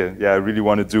said, okay, yeah, I really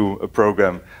want to do a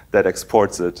program that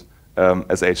exports it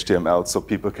as HTML so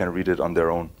people can read it on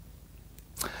their own.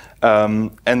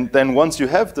 And then once you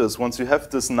have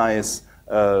this nice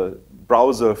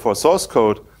browser for source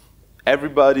code,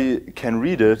 everybody can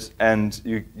read it, and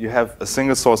you have a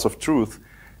single source of truth,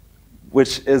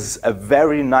 which is a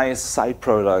very nice side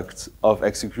product of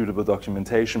executable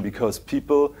documentation, because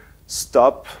people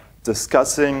stop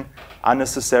discussing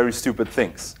unnecessary stupid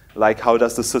things, like how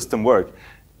does the system work.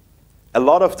 A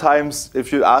lot of times,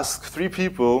 if you ask 3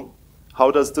 people, how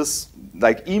does this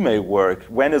email work?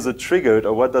 When is it triggered,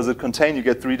 or what does it contain? You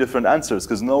get 3 different answers,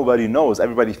 because nobody knows.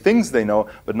 Everybody thinks they know,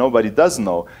 but nobody does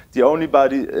know. The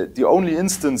only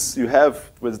instance you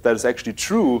have that is actually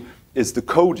true is the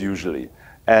code usually,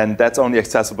 and that's only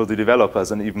accessible to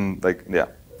developers. And even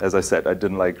as I said, I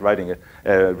didn't like reading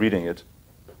it.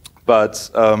 But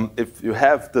if you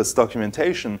have this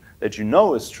documentation that you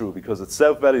know is true because it's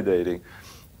self-validating,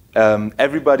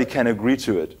 everybody can agree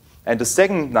to it. And the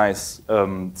second nice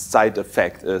side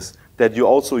effect is that you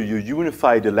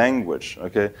unify the language,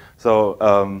 okay? So,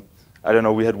 I don't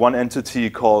know, we had one entity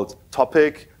called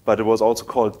topic, but it was also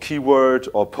called keyword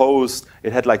or post.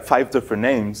 It had like 5 different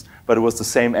names, but it was the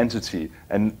same entity.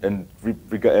 And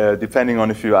depending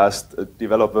on if you asked a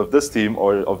developer of this team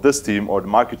or the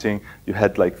marketing, you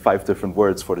had like 5 different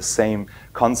words for the same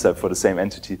concept, for the same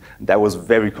entity. And that was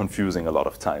very confusing a lot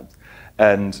of times.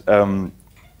 And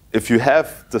if you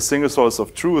have the single source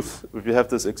of truth, if you have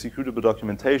this executable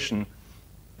documentation,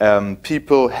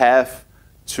 people have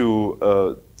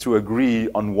to agree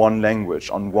on one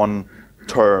language, on one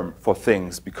term for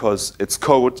things, because it's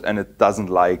code and it doesn't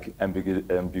like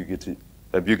ambiguity.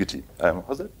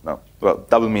 Was it? No. Well,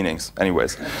 double meanings,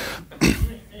 anyways.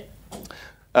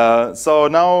 So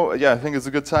now, yeah, I think it's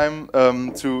a good time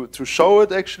to show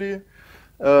it actually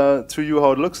to you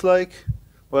how it looks like.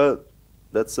 Well,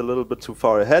 that's a little bit too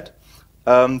far ahead.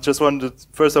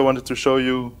 First I wanted to show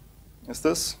you, is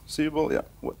this seeable? Yeah,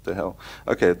 what the hell.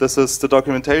 Okay, this is the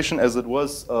documentation as it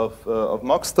was of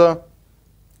Mockster.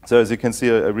 So as you can see,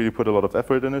 I really put a lot of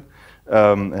effort in it.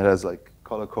 It has like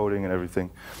color coding and everything.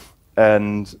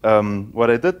 And what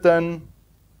I did then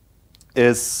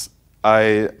is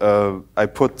I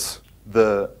put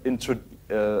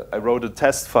I wrote a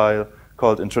test file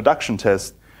called introduction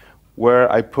test,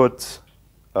 where I put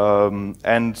I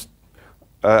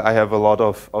have a lot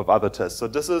of other tests. So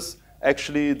this is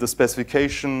actually the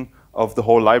specification of the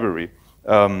whole library.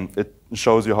 It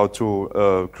shows you how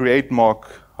to create mock,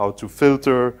 how to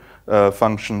filter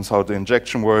functions, how the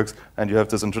injection works, and you have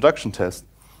this introduction test.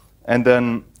 And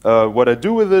then what I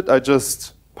do with it, I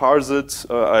just parse it.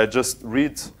 I just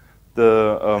read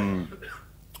the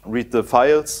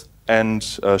files and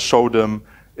show them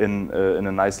in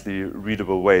a nicely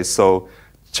readable way. So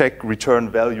check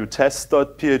return value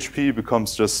test.php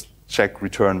becomes just check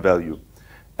return value.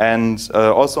 And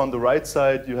also on the right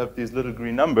side, you have these little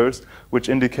green numbers, which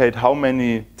indicate how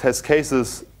many test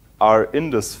cases are in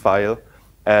this file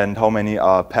and how many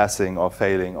are passing or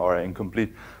failing or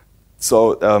incomplete.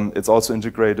 So it's also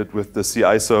integrated with the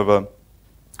CI server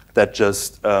that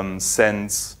just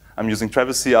sends. I'm using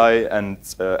Travis CI, and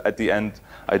at the end,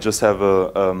 I just have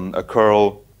a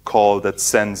curl call that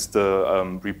sends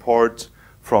the report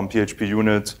from PHP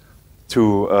unit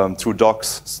to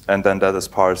docs, and then that is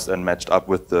parsed and matched up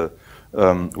with the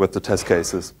test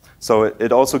cases. So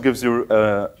it also gives you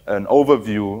an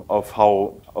overview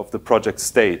of the project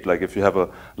state, like if you have a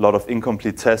lot of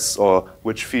incomplete tests or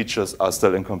which features are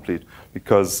still incomplete,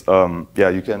 because yeah,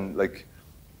 you can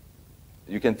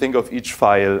think of each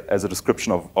file as a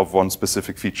description of one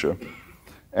specific feature.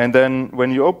 And then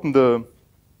when you open the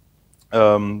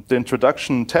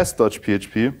introduction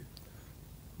test.php,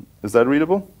 is that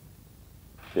readable?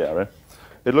 Yeah, right.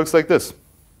 It looks like this.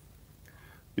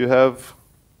 You have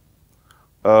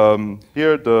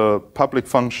here the public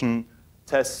function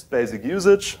test basic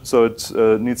usage. So it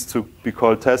needs to be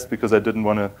called test because I didn't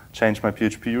want to change my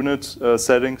PHP unit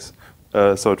settings.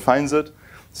 So it finds it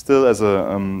still as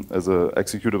a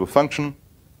executable function.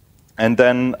 And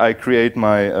then I create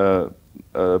my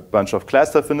a bunch of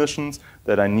class definitions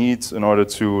that I need in order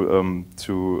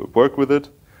to work with it.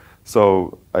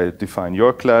 So I define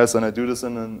your class, and I do this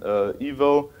in an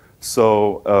eval,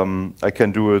 so I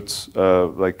can do it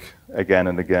like again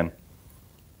and again.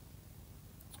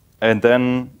 And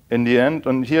then in the end,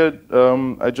 and here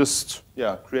I just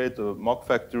create a mock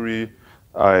factory.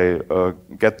 I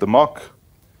get the mock,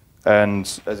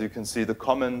 and as you can see, the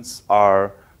comments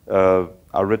are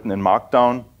written in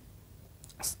Markdown,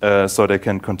 so they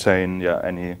can contain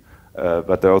any,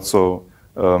 but they also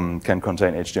can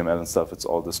contain HTML and stuff. It's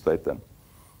all displayed then.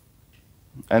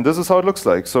 And this is how it looks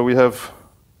like. So we have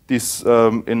these,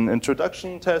 in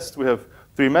introduction test, we have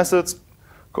 3 methods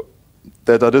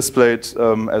that are displayed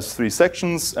as 3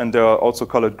 sections, and they are also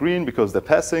colored green because they're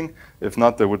passing. If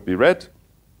not, they would be red.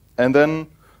 And then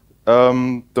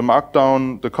the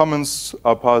Markdown, the comments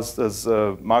are passed as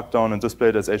Markdown and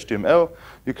displayed as HTML.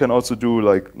 You can also do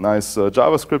like nice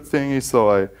JavaScript thingies. So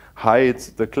I hide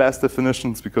the class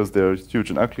definitions because they're huge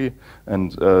and ugly,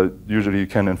 and usually you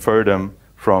can infer them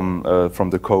from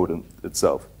the code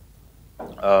itself.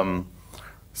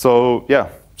 So yeah,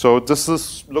 so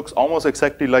this looks almost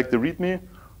exactly like the README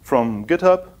from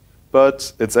GitHub,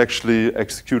 but it's actually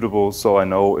executable, so I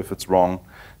know if it's wrong.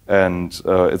 And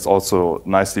it's also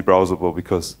nicely browsable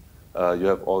because you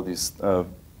have all these,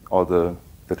 all the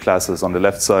classes on the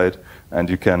left side, and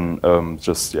you can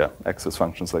just access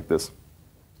functions like this.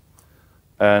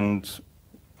 And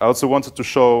I also wanted to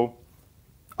show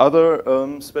other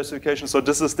specifications. So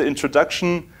this is the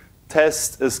introduction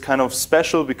test, is kind of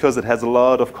special because it has a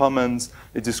lot of comments.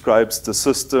 It describes the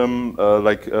system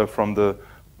from the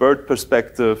bird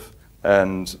perspective.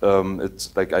 And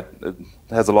it's like it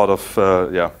has a lot of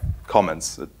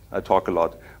comments. I talk a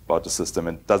lot about the system.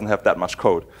 It doesn't have that much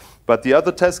code. But the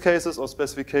other test cases or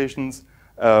specifications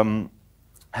have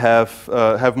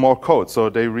more code. So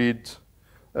they read.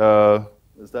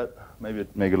 Is that maybe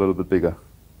make it a little bit bigger?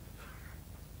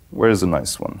 Where is a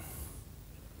nice one?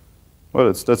 Well,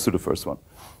 let's do the first one.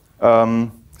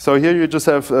 So here you just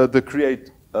have the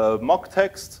create mock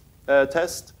text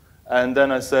test. And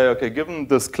then I say, OK, given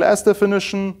this class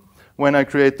definition, when I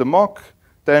create the mock,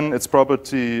 then its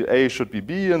property A should be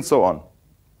B, and so on.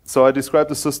 So I describe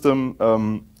the system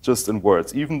just in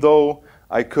words, even though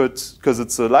I could, because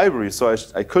it's a library, so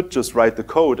I could just write the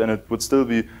code, and it would still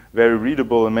be very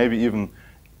readable and maybe even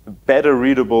better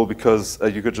readable because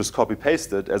you could just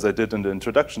copy-paste it, as I did in the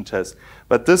introduction test.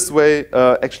 But this way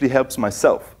actually helps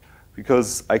myself,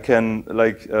 because I can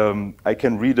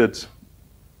read it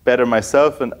better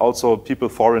myself, and also people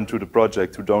foreign to the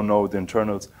project who don't know the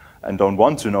internals and don't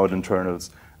want to know the internals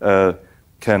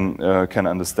can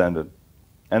understand it.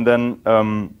 And then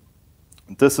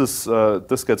this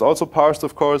gets also parsed,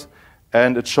 of course,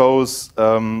 and it shows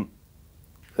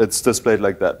it's displayed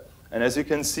like that. And as you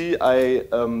can see,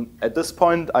 at this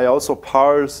point, I also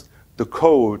parse the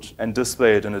code and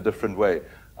display it in a different way.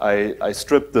 I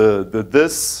strip the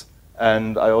this,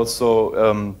 and I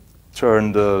also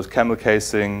turn the camel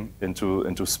casing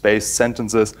into spaced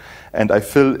sentences, and I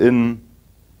fill in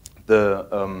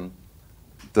the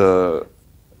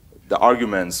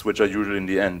arguments, which are usually in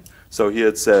the end. So here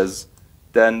it says,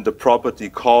 then the property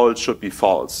called should be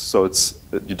false. So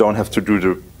you don't have to do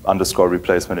the underscore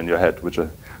replacement in your head, which I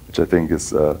think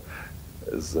is a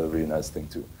really nice thing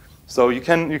too. So you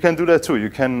can do that too. You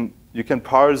can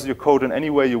parse your code in any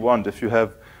way you want. If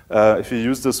you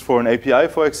use this for an API,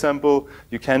 for example,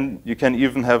 you can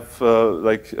even have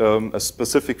a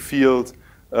specific field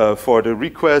for the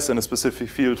request and a specific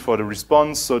field for the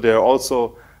response. So they're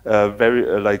also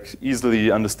very easily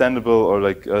understandable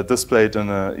or displayed in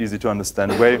an easy to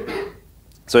understand way.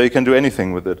 So you can do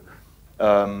anything with it.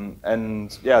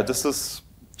 And yeah, this is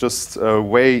just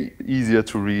way easier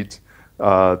to read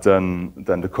than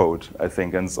the code, I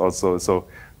think. And it's also, so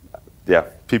yeah,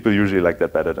 people usually like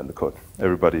that better than the code.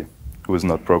 Everybody who is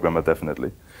not programmer,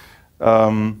 definitely.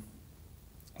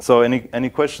 So any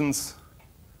questions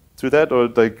to that, or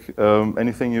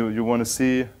anything you want to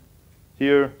see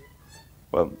here?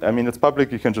 Well, I mean, it's public.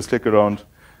 You can just click around,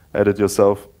 edit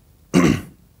yourself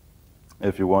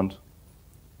if you want.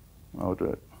 I'll do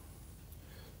it.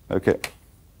 OK.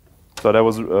 So that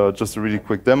was just a really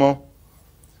quick demo.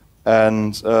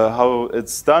 And how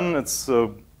it's done, it's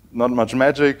not much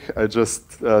magic. I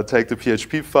just take the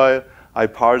PHP file. I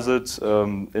parse it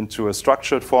into a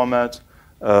structured format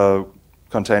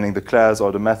containing the class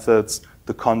or the methods,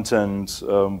 the content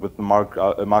with the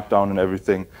markdown and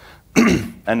everything.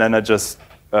 And then I just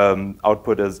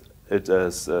output it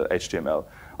as HTML.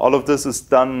 All of this is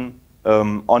done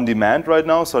on demand right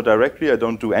now, so directly. I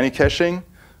don't do any caching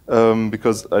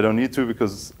because I don't need to,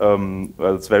 because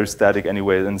well, it's very static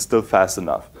anyway and still fast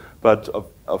enough. But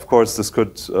of course, this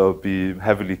could be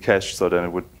heavily cached, so then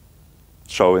it would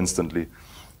show instantly.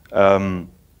 Oh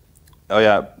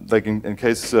yeah, in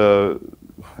case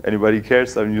anybody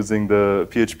cares, I'm using the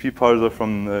PHP parser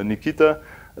from Nikita.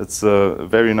 It's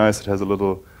very nice. It has a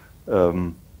little,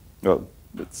 well,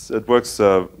 it works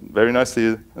very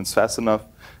nicely. It's fast enough.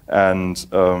 And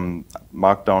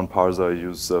Markdown parser, I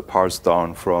use parse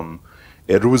down from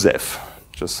Erusev,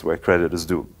 just where credit is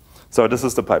due. So this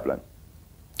is the pipeline.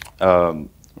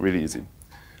 Really easy.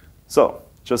 So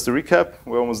just to recap,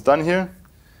 we're almost done here.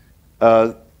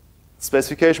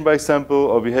 Specification by example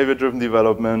or behavior-driven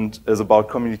development is about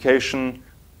communication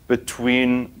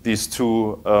between these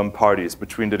two parties,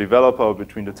 between the developer, or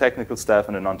between the technical staff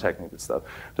and the non-technical staff.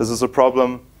 This is a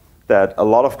problem that a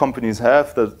lot of companies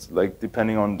have, that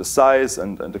depending on the size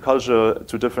and the culture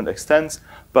to different extents,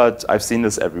 but I've seen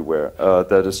this everywhere,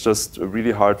 that it's just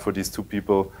really hard for these two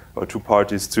people or two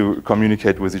parties to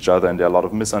communicate with each other, and there are a lot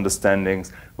of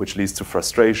misunderstandings, which leads to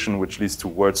frustration, which leads to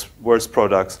worse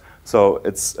products. So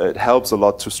it helps a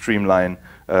lot to streamline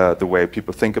the way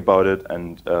people think about it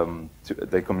and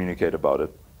they communicate about it.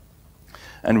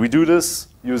 And we do this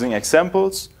using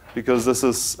examples, because this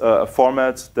is a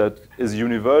format that is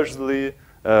universally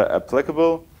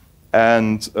applicable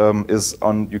and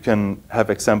you can have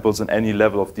examples in any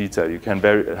level of detail. You can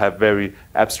have very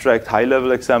abstract,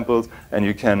 high-level examples, and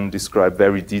you can describe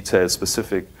very detailed,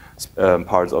 specific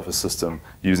parts of a system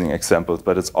using examples.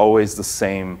 But it's always the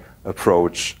same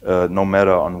approach, no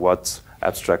matter on what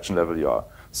abstraction level you are.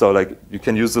 So you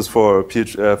can use this for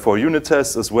unit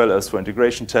tests as well as for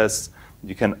integration tests.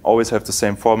 You can always have the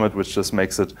same format, which just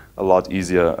makes it a lot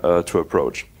easier to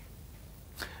approach.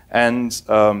 And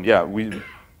yeah,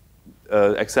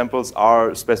 examples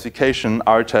are specification,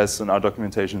 our tests, and our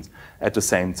documentations at the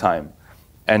same time.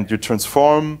 And you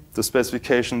transform the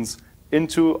specifications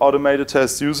into automated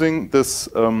tests using this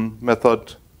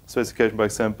method, specification by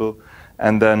example.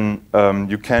 And then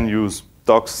you can use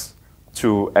docs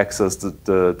to access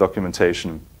the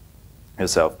documentation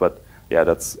yourself. But yeah,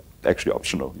 that's actually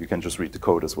optional. You can just read the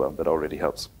code as well. That already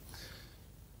helps.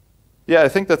 Yeah, I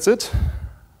think that's it,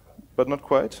 but not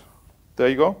quite. There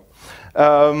you go.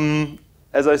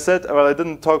 As I said, well, I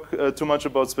didn't talk too much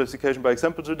about specification by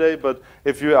example today, but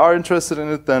if you are interested in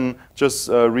it, then just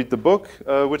read the book,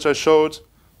 which I showed.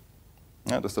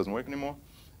 Yeah, this doesn't work anymore.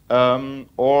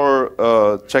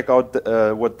 Or check out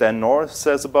what Dan North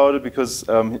says about it, because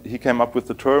he came up with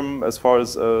the term as far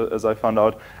as I found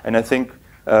out. And I think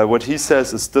what he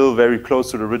says is still very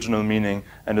close to the original meaning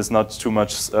and is not too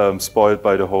much spoiled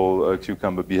by the whole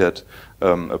cucumber behead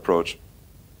approach.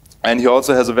 And he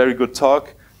also has a very good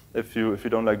talk. If you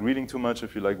don't like reading too much,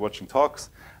 if you like watching talks,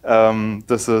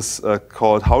 this is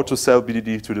called "How to Sell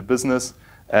BDD to the Business,"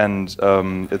 and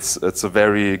it's a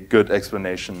very good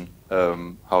explanation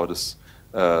how this,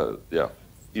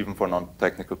 even for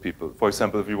non-technical people. For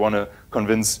example, if you want to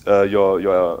convince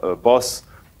your boss,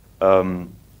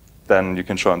 then you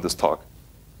can show him this talk,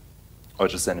 or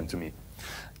just send him to me.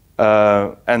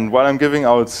 And while I'm giving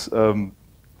out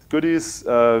goodies,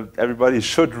 everybody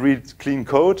should read Clean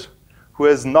Code. Who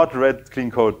has not read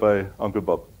Clean Code by Uncle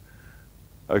Bob?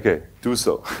 Okay, do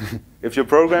so. If you're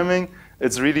programming,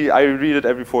 it's really, I read it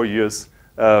every 4 years.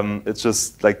 It's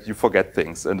just like you forget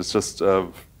things, and it's just,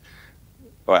 or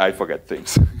I forget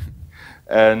things.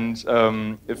 And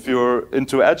if you're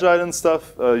into Agile and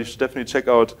stuff, you should definitely check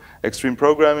out Extreme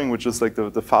Programming, which is like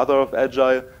the father of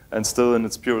Agile, and still in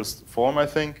its purest form, I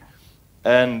think.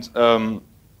 And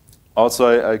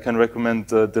also, I can recommend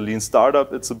the Lean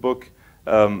Startup. It's a book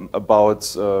about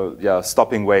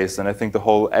stopping waste, and I think the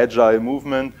whole Agile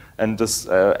movement and this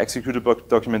executable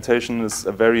documentation is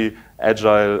a very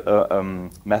Agile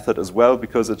method as well,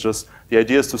 because it's just, the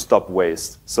idea is to stop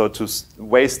waste. So to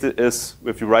waste it is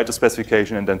if you write a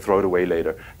specification and then throw it away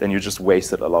later, then you just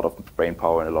wasted a lot of brain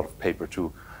power and a lot of paper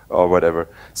too, or whatever.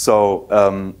 So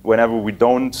whenever we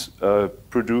don't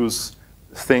produce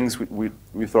things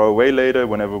we throw away later,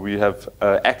 whenever we have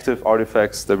active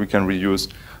artifacts that we can reuse,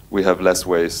 we have less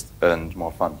waste and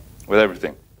more fun with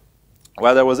everything.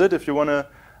 Well, that was it. If you want to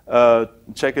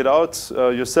check it out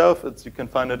yourself, you can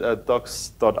find it at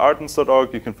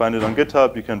docs.artens.org. You can find it on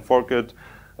GitHub. You can fork it,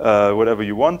 whatever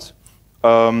you want.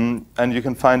 And you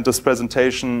can find this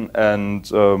presentation and,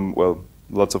 well,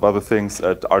 lots of other things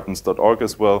at artens.org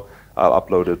as well. I'll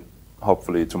upload it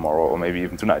hopefully tomorrow or maybe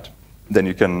even tonight. Then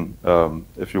you can,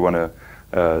 if you want to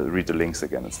read the links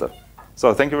again and stuff.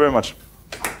 So thank you very much.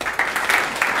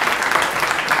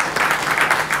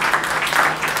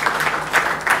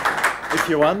 If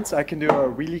you want, I can do a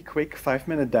really quick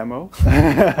 5-minute demo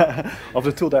of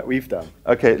the tool that we've done.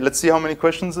 Okay, let's see how many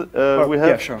questions we have.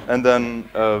 Yeah, sure. And then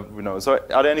we know. So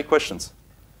are there any questions?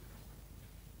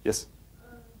 Yes?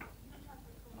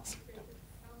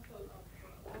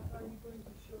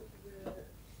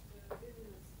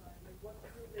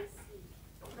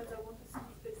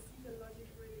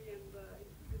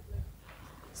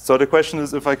 So the question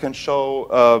is if I can show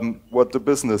what the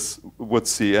business would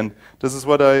see, and this is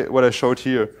what I showed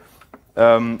here,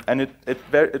 and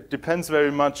it depends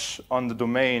very much on the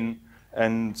domain,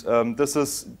 and this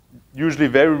is usually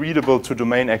very readable to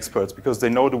domain experts because they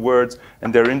know the words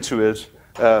and they're into it.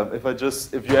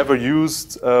 If you ever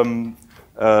used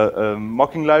a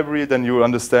mocking library, then you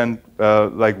understand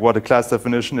like what a class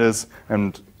definition is,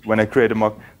 and when I create a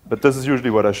mock, but this is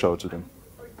usually what I show to them.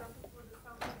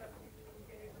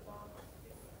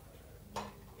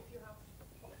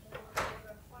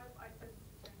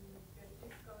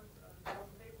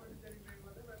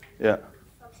 Yeah.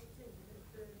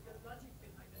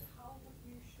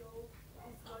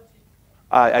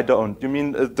 I don't. You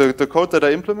mean the code that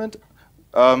I implement?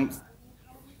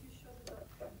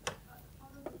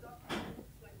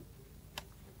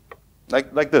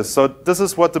 Like this. So this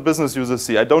is what the business users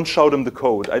see. I don't show them the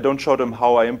code. I don't show them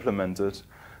how I implement it.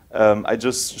 I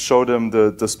just show them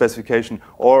the specification,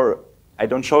 or I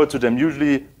don't show it to them.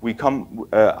 Usually we come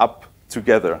up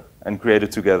together and create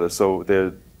it together. So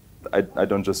I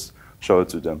don't just show it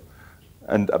to them,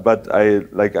 but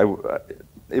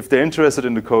if they're interested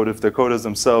in the code, if they're coders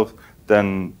themselves,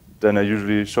 then I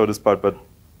usually show this part. But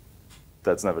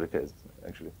that's never the case,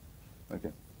 actually. Okay.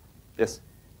 Yes.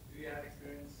 Do you have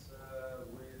experience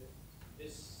with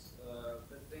this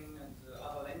thing and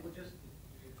other languages?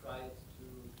 Do you try to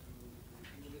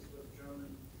do this with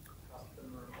German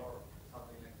customer or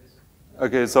something like this?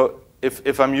 Okay. So.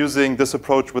 If I'm using this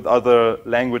approach with other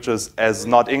languages as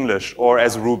not English or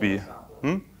as Ruby.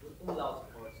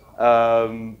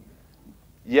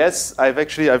 Yes,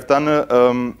 I've done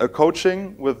a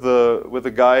coaching with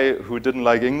a guy who didn't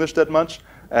like English that much,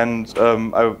 and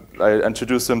I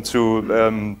introduced him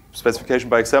to specification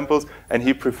by examples, and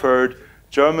he preferred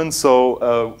German.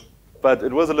 So, but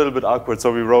it was a little bit awkward.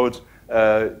 So we wrote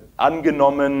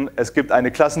angenommen, es gibt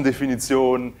eine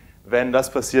Klassendefinition. Wenn das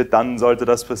passiert, dann sollte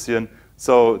das passieren.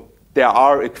 So there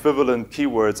are equivalent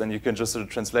keywords, and you can just sort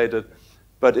of translate it.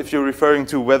 But if you're referring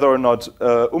to whether or not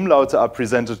umlaute are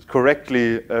presented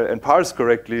correctly and parsed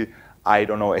correctly, I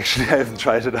don't know. Actually, I haven't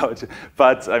tried it out.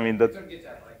 But I mean,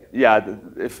 yeah.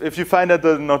 If you find that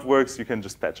does not works, you can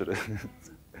just patch it.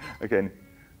 Okay.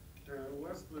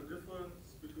 What's the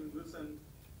difference between this and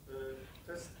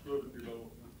test-driven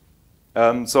development?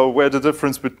 So where the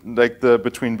difference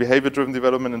between behavior-driven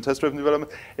development and test-driven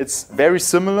development, it's very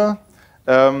similar.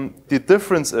 The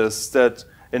difference is that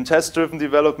in test-driven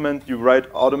development, you write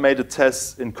automated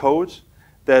tests in code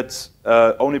that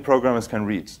only programmers can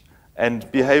read.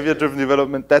 And behavior-driven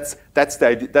development, that's the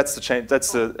idea, that's the change.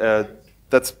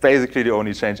 That's basically the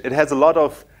only change. It has a lot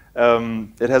of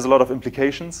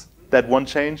implications that won't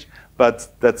change, but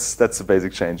that's the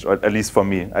basic change, or at least for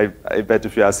me. I bet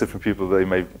if you ask different people, they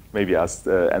may maybe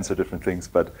answer different things,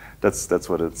 but that's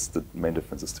what the main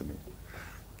difference is to me.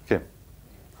 Okay.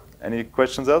 Any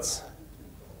questions else?